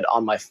Walking Dead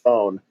on my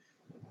phone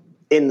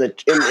in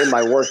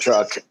my work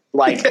truck,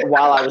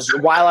 while I was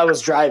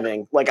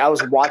driving. I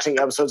was watching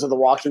episodes of The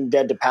Walking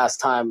Dead to pass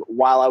time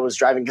while I was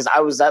driving, because I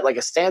was at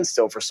a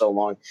standstill for so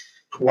long.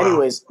 Wow.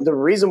 Anyways, the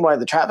reason why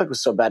the traffic was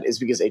so bad is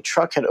because a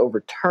truck had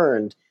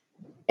overturned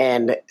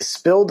and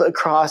spilled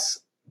across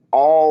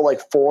all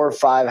 4 or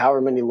 5,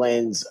 however many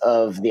lanes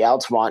of the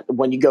Altamont.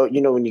 When you go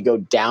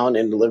down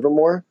into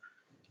Livermore,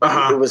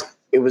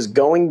 it was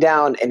going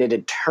down, and it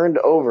had turned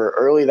over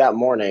early that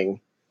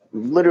morning.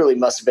 Literally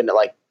must have been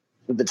at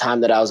the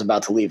time that I was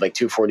about to leave,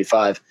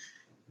 2:45.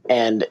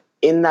 And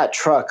in that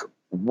truck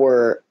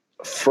were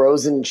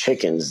frozen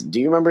chickens. Do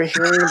you remember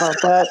hearing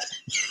about that?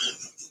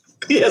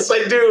 Yes,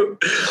 I do.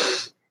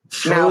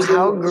 Now,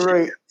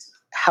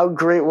 how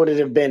great would it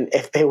have been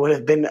if they would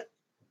have been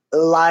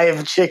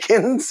live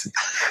chickens?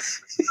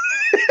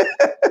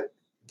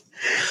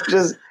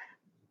 Just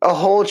a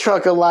whole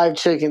truck of live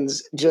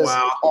chickens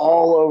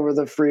all over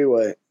the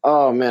freeway.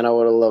 Oh, man, I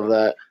would have loved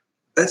that.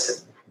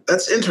 That's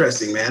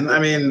interesting,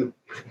 man.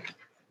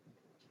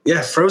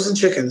 Yeah, frozen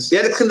chickens. You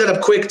had to clean that up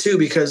quick, too,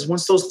 because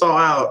once those thaw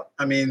out,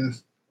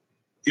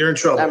 you're in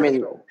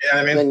trouble.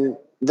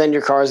 Then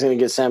your car is going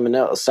to get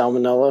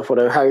salmonella,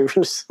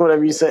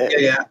 whatever you say.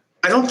 Yeah.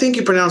 I don't think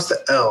you pronounce the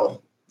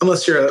L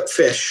unless you're a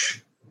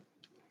fish.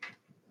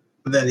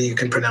 Then you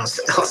can pronounce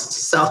the L.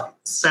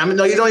 Salmon.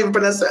 No, you don't even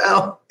pronounce the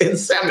L in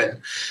salmon.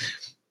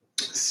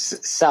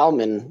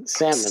 Salmon.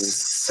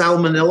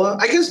 Salmonella?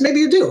 I guess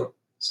maybe you do.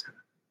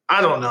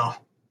 I don't know.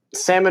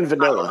 Salmon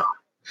vanilla.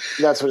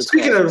 That's what it's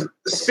called.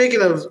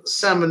 Speaking of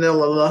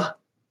salmonella,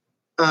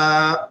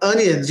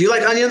 onions. Do you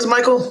like onions,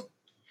 Michael?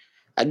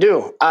 I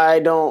do. I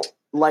don't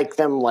like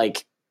them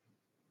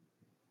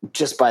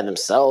just by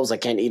themselves. I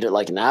can't eat it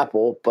like an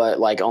apple, but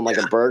on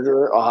a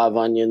burger, I'll have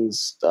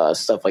onions,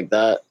 stuff like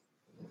that.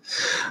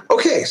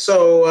 Okay,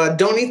 so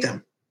don't eat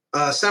them.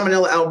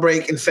 Salmonella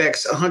outbreak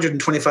infects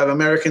 125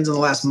 Americans in the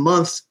last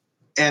month,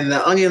 and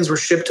the onions were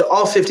shipped to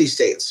all 50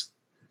 states.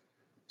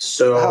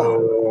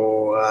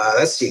 So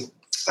let's see.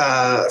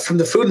 From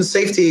the Food and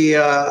Safety,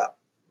 Food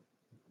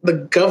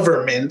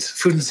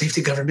and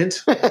Safety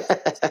Government.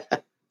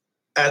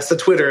 That's the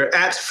Twitter,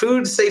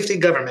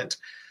 @FoodSafetyGovernment.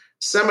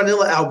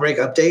 Salmonella outbreak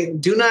update.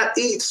 Do not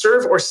eat,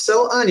 serve, or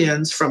sell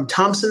onions from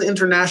Thompson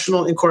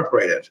International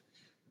Incorporated,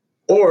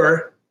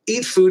 or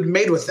eat food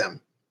made with them.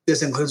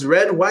 This includes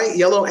red, white,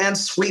 yellow, and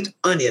sweet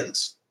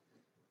onions.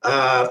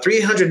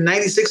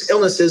 396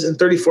 illnesses in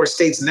 34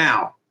 states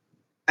now,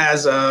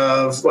 as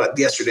of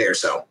yesterday or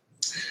so.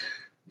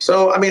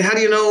 So, how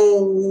do you know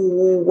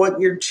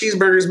what your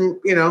cheeseburgers,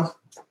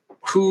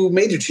 who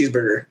made your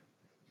cheeseburger?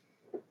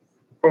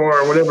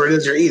 or whatever it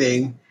is you're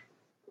eating.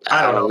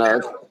 I don't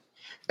know.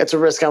 It's a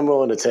risk I'm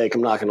willing to take.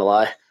 I'm not going to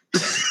lie.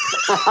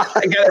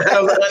 I gotta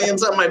have the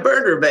onions on my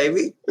burger,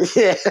 baby.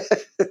 Yeah.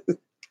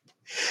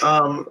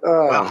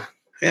 Wow.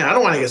 Yeah, I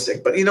don't want to get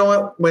sick, but you know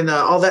what? When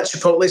all that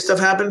Chipotle stuff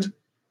happened,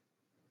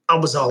 I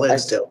was all in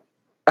still.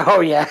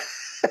 Oh yeah.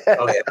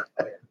 Oh yeah.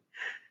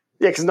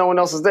 Yeah, because no one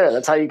else is there.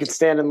 That's how you could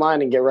stand in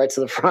line and get right to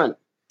the front.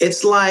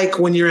 It's like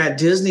when you're at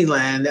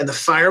Disneyland and the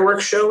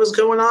fireworks show is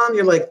going on.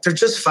 You're like, they're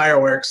just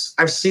fireworks.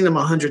 I've seen them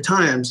 100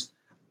 times.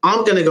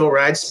 I'm gonna go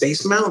ride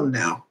Space Mountain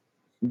now,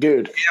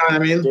 dude. You know what I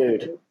mean?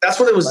 Dude, that's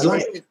what it was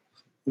like.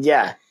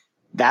 Yeah,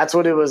 that's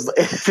what it was.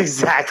 It's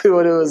exactly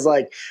what it was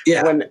like.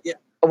 Yeah.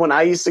 When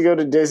I used to go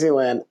to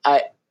Disneyland,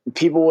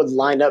 people would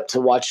line up to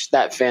watch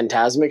that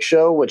Fantasmic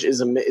show, which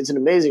is it's an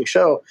amazing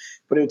show,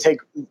 but it would take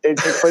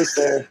place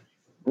there.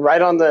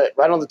 Right on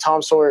the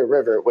Tom Sawyer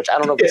River, which I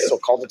don't know if it's still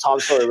called the Tom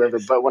Sawyer River,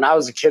 but when I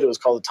was a kid, it was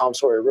called the Tom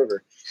Sawyer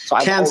River. So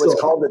I've always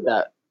called it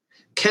that.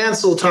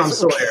 Cancel Tom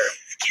Sawyer.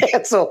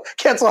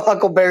 Cancel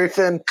Huckleberry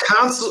Finn.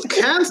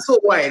 Cancel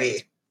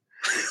Whitey.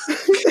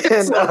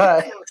 And,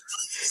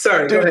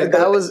 sorry, dude, go ahead.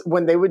 That was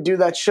when they would do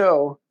that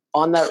show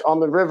on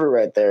the river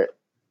right there.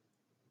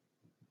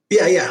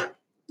 Yeah.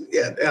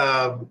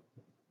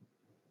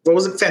 What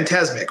was it?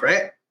 Fantasmic,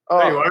 right? Oh,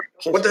 there you are.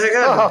 What the heck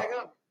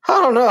happened?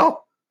 I don't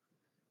know.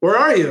 Where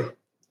are you?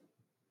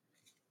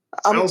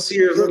 I don't see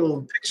your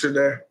little picture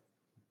there.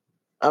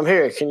 I'm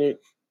here. Can you?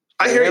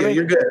 I hear you.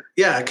 You're good.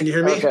 Yeah. Can you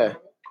hear me? Okay.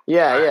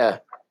 Yeah.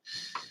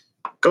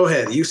 Go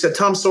ahead. You said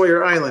Tom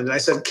Sawyer Island, and I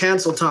said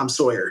cancel Tom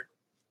Sawyer.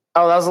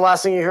 Oh, that was the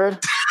last thing you heard?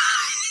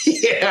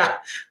 Yeah.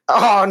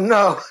 Oh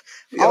no.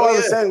 All I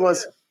was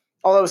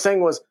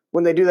saying was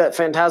when they do that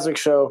Fantasmic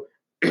show,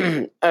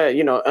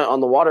 on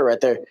the water right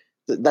there,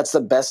 that's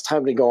the best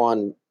time to go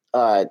on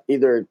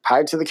either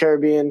Pirates of the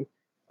Caribbean,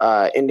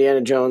 Indiana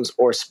Jones,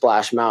 or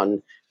Splash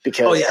Mountain,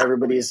 because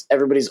everybody's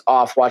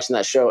off watching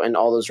that show and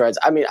all those rides.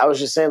 I mean, I was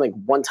just saying, like,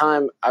 one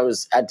time I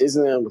was at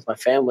Disneyland with my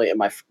family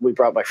and we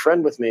brought my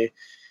friend with me.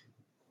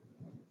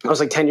 I was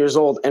like 10 years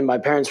old, and my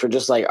parents were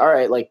just like, all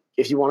right, like,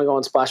 if you want to go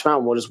on Splash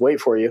Mountain, we'll just wait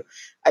for you.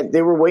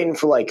 They were waiting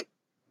for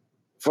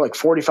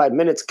 45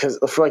 minutes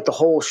for the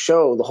whole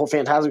show, the whole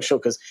Fantasmic show,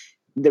 because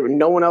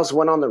no one else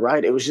went on the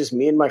ride. It was just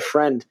me and my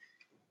friend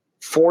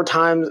 4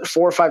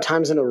 or 5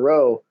 times in a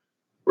row.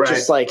 Right.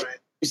 Just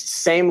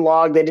same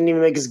log. They didn't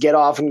even make us get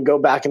off and go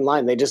back in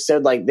line. They just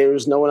said, like, there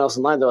was no one else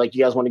in line. They're like,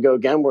 you guys want to go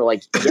again? We're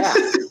like, yeah.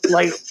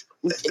 Like,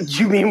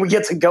 you mean we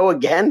get to go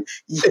again?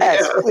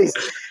 Yes, please.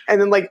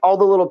 And then, like, all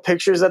the little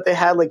pictures that they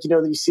had, like,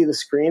 you see the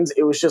screens,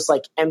 it was just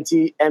like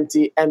empty.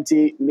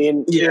 Me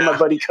and my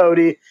buddy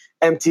Cody,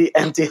 empty.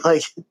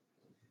 Like,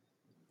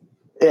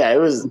 yeah, it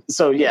was.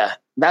 So yeah,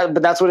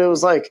 but that's what it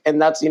was like.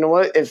 And that's, you know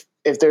what, if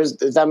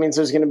that means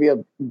there's going to be a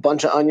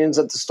bunch of onions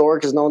at the store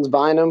because no one's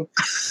buying them,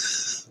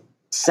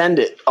 send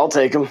it. I'll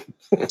take them.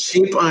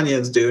 Cheap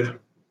onions, dude.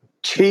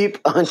 Cheap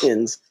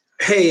onions.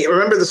 Hey,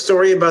 remember the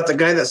story about the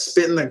guy that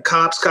spit in the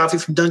cop's coffee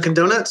from Dunkin'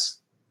 Donuts?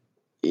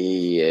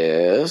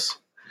 Yes.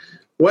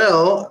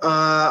 Well,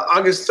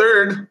 August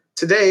 3rd,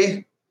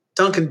 today,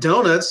 Dunkin'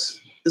 Donuts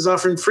is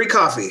offering free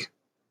coffee.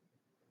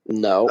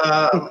 No.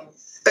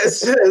 It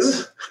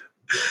says,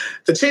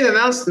 the chain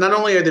announced not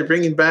only are they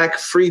bringing back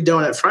free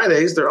Donut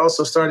Fridays, they're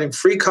also starting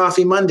free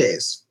coffee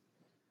Mondays.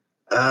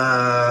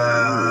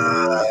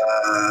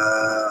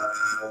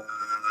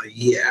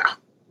 Yeah.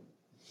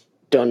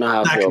 Don't know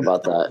how I feel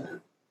about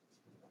that.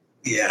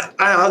 Yeah.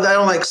 I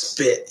don't like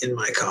spit in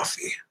my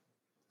coffee.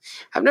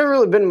 I've never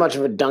really been much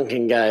of a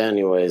Dunkin' guy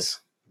anyways.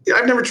 Yeah,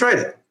 I've never tried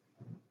it.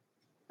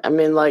 I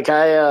mean, like,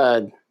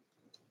 I've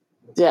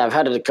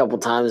had it a couple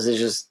times. It's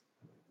just,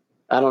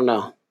 I don't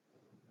know.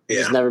 Yeah.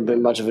 Just never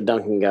been much of a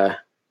Dunkin' guy.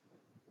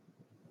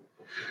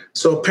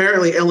 So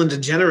apparently Ellen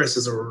DeGeneres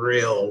is a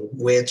real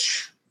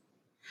witch.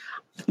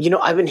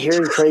 I've been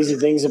hearing crazy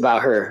things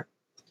about her,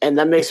 and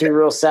that makes me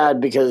real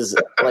sad because,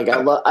 like,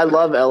 I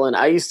love Ellen.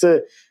 I used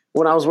to,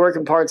 when I was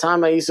working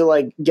part-time, I used to,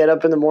 like, get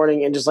up in the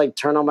morning and just, like,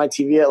 turn on my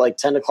TV at, like,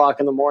 10 o'clock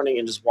in the morning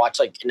and just watch,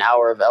 like, an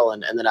hour of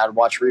Ellen, and then I'd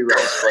watch reruns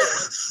for, like,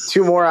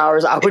 2 more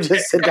hours. I would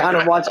just sit down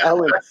and watch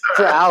Ellen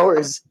for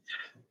hours.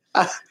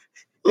 It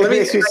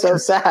makes me so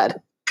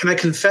sad. Can I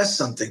confess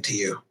something to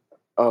you?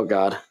 Oh,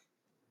 God.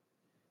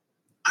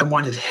 I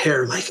wanted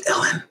hair like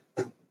Ellen.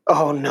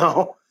 Oh,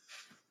 no.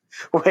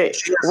 Wait.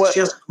 She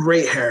has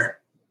great hair.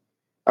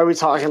 Are we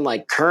talking,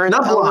 like, current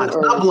Not blonde.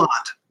 Ellen,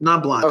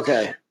 Not blonde.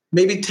 Okay.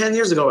 Maybe 10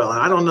 years ago, Ellen.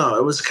 I don't know.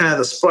 It was kind of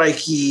the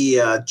spiky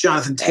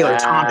Jonathan Taylor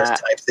Thomas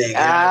type thing.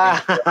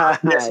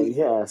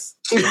 Yes.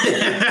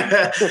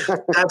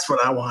 That's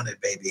what I wanted,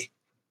 baby.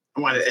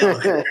 I wanted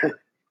Ellen hair.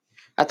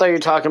 I thought you were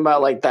talking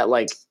about, like, that,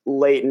 like,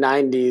 late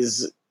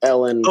 90s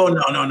Ellen. Oh,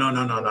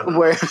 no.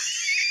 Where?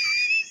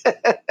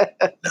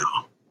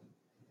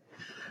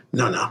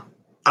 No.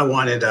 I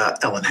wanted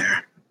Ellen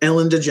hair.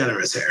 Ellen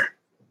DeGeneres hair.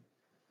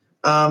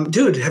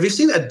 Dude, have you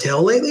seen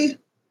Adele lately?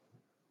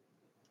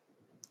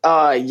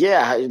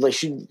 Yeah. Like,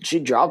 she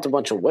dropped a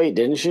bunch of weight,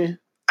 didn't she?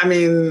 I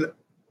mean,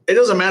 it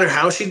doesn't matter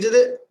how she did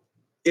it.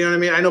 You know what I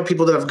mean? I know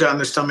people that have gotten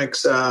their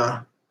stomachs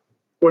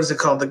what is it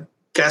called? The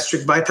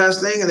gastric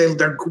bypass thing. And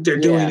they're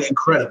doing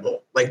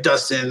incredible. Like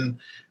Dustin,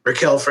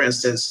 Raquel, for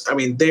instance. I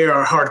mean, they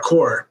are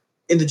hardcore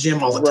in the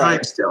gym all the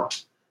time still,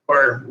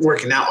 or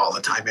working out all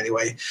the time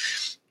anyway.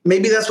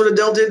 Maybe that's what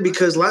Adele did,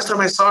 because last time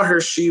I saw her,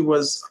 she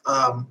was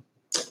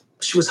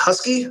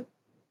husky,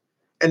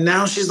 and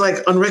now she's like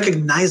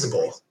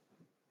unrecognizable.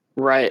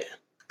 Right.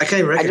 I can't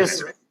even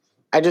recognize her.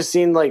 I just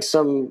seen like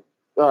some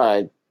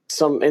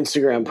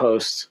Instagram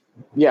post.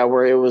 Yeah,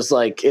 where it was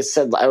like, it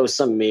said, I was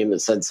some meme that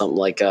said something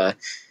like,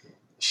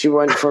 she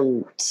went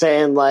from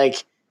saying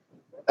like,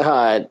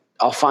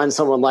 I'll find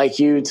someone like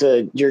you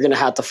to you're going to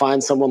have to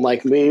find someone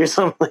like me or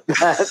something like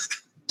that.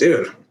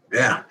 Dude,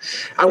 yeah.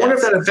 I wonder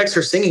if that affects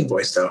her singing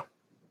voice though.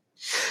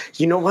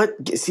 You know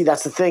what? See,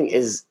 that's the thing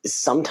is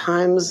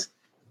sometimes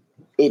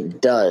it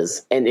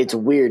does. And it's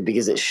weird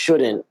because it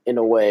shouldn't in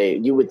a way.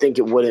 You would think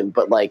it wouldn't,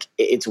 but like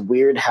it's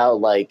weird how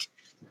like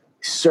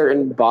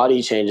certain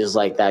body changes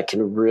like that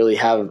can really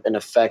have an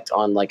effect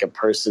on like a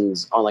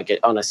person's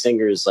on a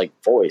singer's like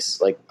voice,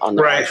 like on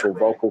the actual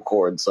vocal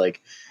cords.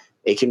 Like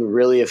it can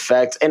really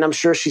affect, and I'm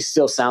sure she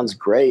still sounds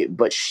great,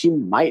 but she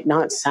might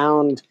not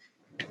sound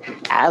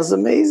as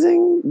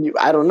amazing.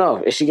 I don't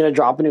know. Is she going to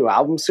drop a new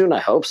album soon? I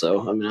hope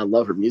so. I mean, I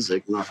love her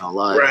music. I'm not gonna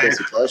lie.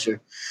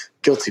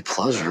 Guilty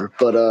pleasure.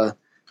 But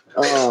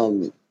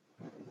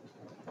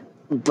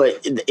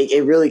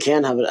it really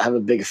can have a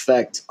big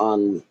effect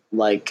on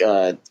like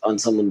on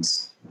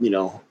someone's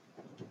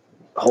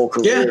whole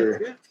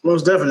career. Yeah,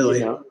 most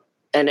definitely.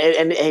 And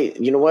hey,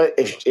 you know what?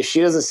 If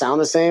she doesn't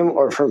sound the same,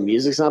 or if her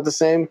music's not the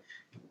same,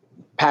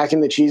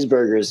 packing the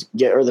cheeseburgers,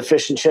 or the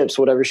fish and chips,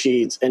 whatever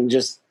she eats, and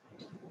just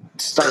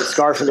start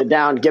scarfing it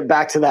down, get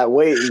back to that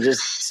weight, and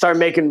just start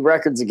making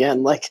records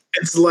again. Like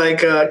it's like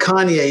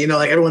Kanye.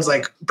 Like everyone's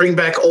like, bring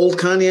back old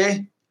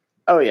Kanye.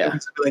 Oh yeah,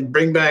 like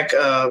bring back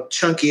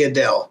chunky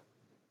Adele.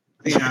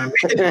 You know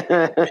what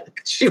I mean?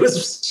 she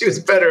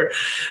was better.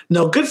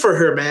 No, good for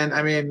her, man.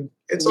 I mean,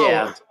 it's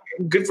all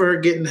good for her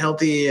getting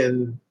healthy,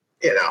 and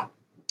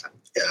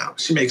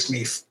she makes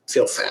me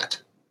feel fat.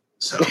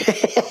 So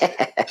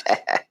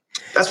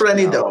that's what I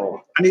need,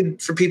 though. I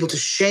need for people to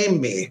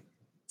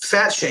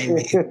fat shame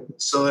me,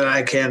 so that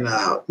I can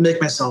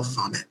make myself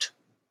vomit.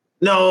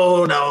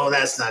 No,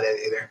 that's not it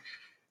either.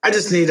 I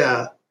just need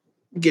to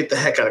get the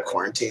heck out of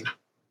quarantine.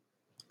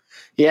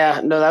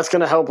 Yeah, no, that's going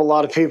to help a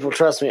lot of people.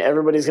 Trust me,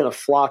 everybody's going to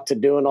flock to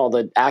doing all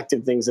the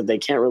active things that they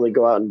can't really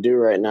go out and do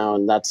right now,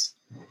 and that's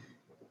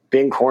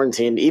being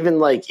quarantined. Even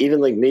like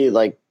me,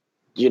 like,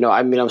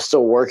 I mean, I'm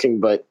still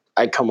working, but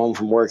I come home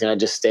from work and I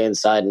just stay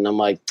inside, and I'm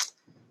like,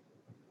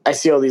 I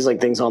see all these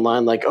like things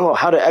online, like, oh,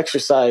 how to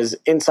exercise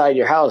inside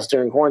your house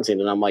during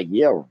quarantine, and I'm like,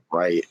 yeah,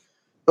 right.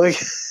 Like,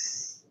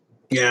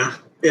 yeah,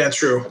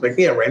 true. Like,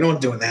 yeah, right. No one's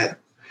doing that.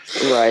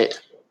 Right.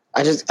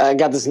 I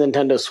got this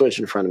Nintendo Switch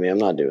in front of me. I'm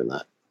not doing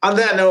that. On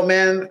that note,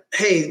 man,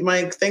 hey,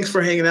 Mike, thanks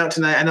for hanging out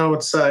tonight. I know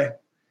it's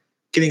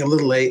getting a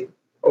little late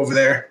over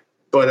there,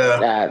 but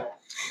I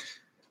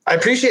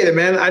appreciate it,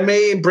 man. I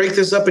may break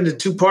this up into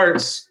 2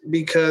 parts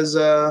because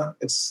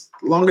it's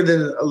a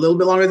little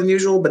bit longer than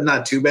usual, but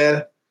not too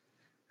bad.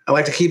 I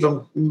like to keep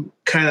them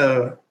kind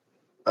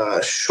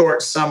of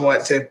short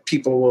somewhat, so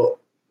people will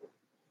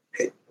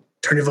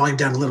turn your volume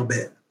down a little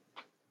bit.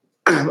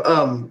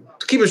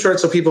 Keep it short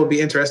so people will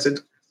be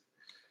interested.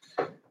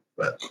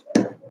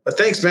 But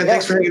thanks, man. Yeah.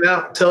 Thanks for hanging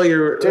out. Tell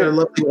your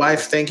lovely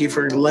wife thank you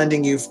for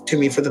lending you to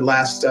me for the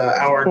last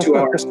hour, 2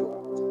 hours.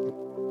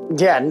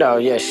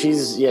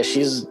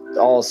 She's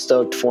all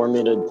stoked for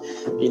me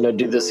to,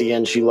 do this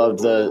again. She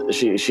loved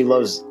she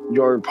loves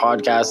your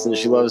podcast, and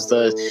she loves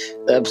the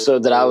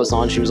episode that I was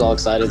on. She was all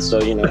excited. So,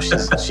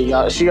 she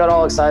got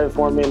all excited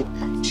for me,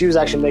 and she was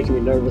actually making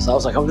me nervous. I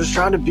was like, I'm just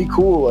trying to be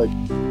cool. Like,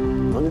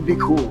 let me be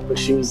cool. But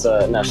she was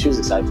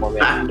excited for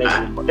me.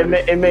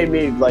 It made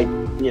me like,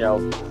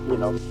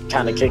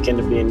 kind of kick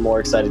into being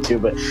more excited too.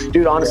 But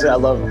dude, honestly, I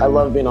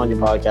love being on your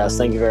podcast.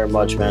 Thank you very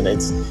much, man.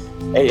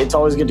 It's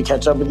always good to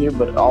catch up with you,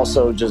 but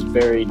also just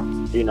very,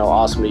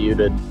 awesome of you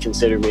to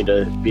consider me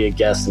to be a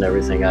guest and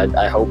everything.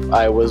 I hope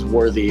I was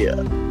worthy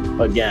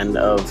again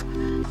of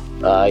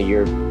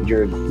your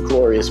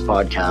glorious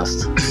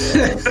podcast.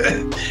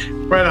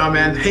 Right on,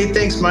 man. Hey,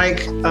 thanks,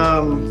 Mike.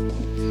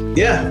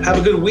 Have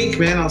a good week,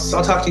 man. I'll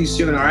talk to you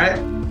soon. All right.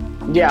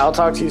 Yeah, I'll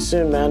talk to you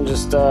soon, man.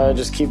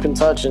 Just keep in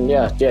touch, and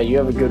yeah, you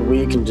have a good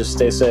week, and just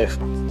stay safe.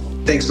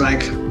 Thanks,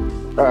 Mike.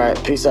 All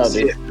right, peace out,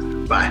 dude.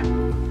 Bye.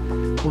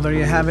 Well, there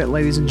you have it,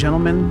 ladies and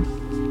gentlemen.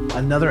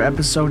 Another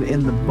episode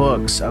in the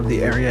books of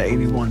the Area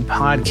 81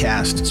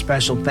 podcast.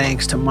 Special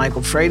thanks to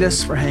Michael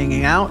Freitas for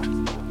hanging out.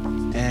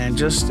 And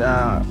just,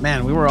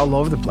 we were all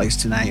over the place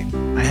tonight.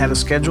 I had a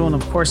schedule, and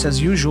of course, as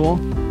usual,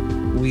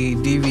 we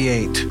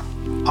deviate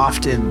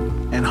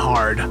often and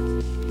hard.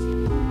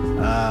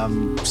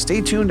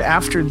 Stay tuned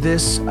after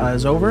this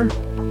is over.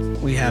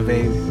 We have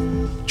a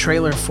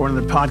trailer for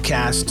the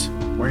podcast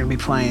we're going to be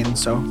playing,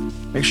 so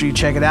make sure you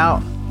check it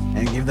out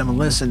and give them a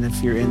listen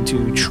if you're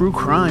into true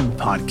crime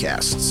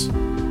podcasts.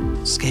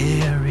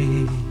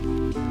 Scary.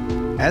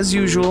 As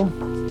usual,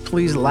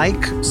 please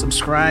like,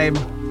 subscribe,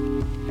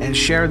 and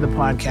share the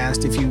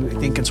podcast if you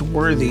think it's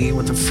worthy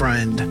with a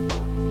friend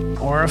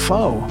or a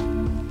foe.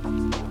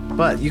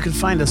 But you can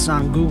find us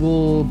on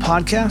Google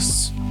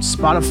Podcasts,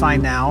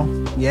 Spotify now,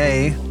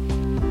 yay,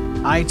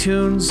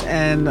 iTunes,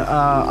 and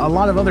a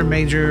lot of other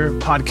major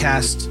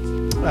podcast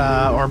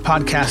or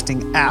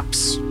podcasting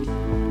apps.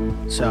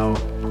 So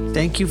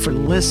thank you for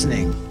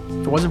listening.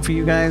 If it wasn't for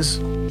you guys,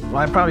 well,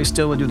 I probably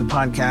still would do the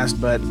podcast,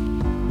 but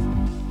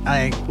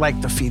I like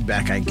the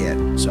feedback I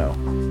get. So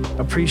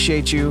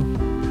appreciate you.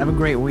 Have a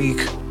great week.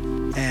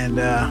 And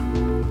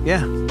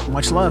yeah,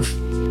 much love.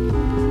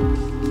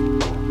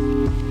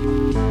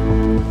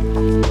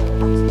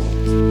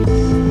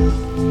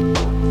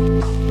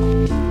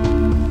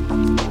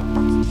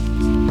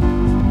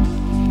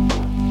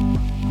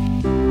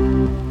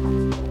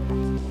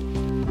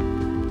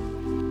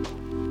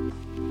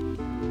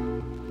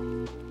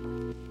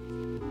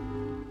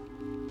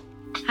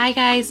 Hi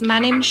guys, my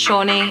name's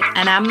Shawnee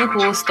and I'm the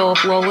host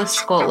of Lawless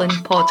Scotland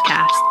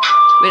podcast,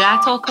 where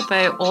I talk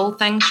about all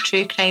things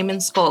true crime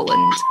in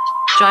Scotland.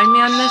 Join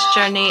me on this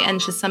journey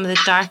into some of the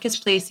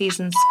darkest places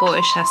in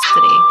Scottish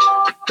history,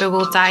 where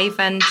we'll dive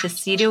into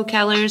serial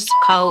killers,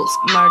 cults,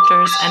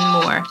 murders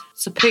and more.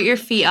 So put your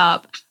feet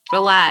up,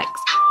 relax,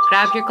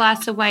 grab your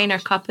glass of wine or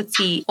cup of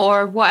tea,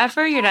 or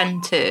whatever you're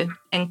into,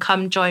 and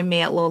come join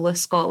me at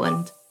Lawless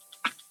Scotland.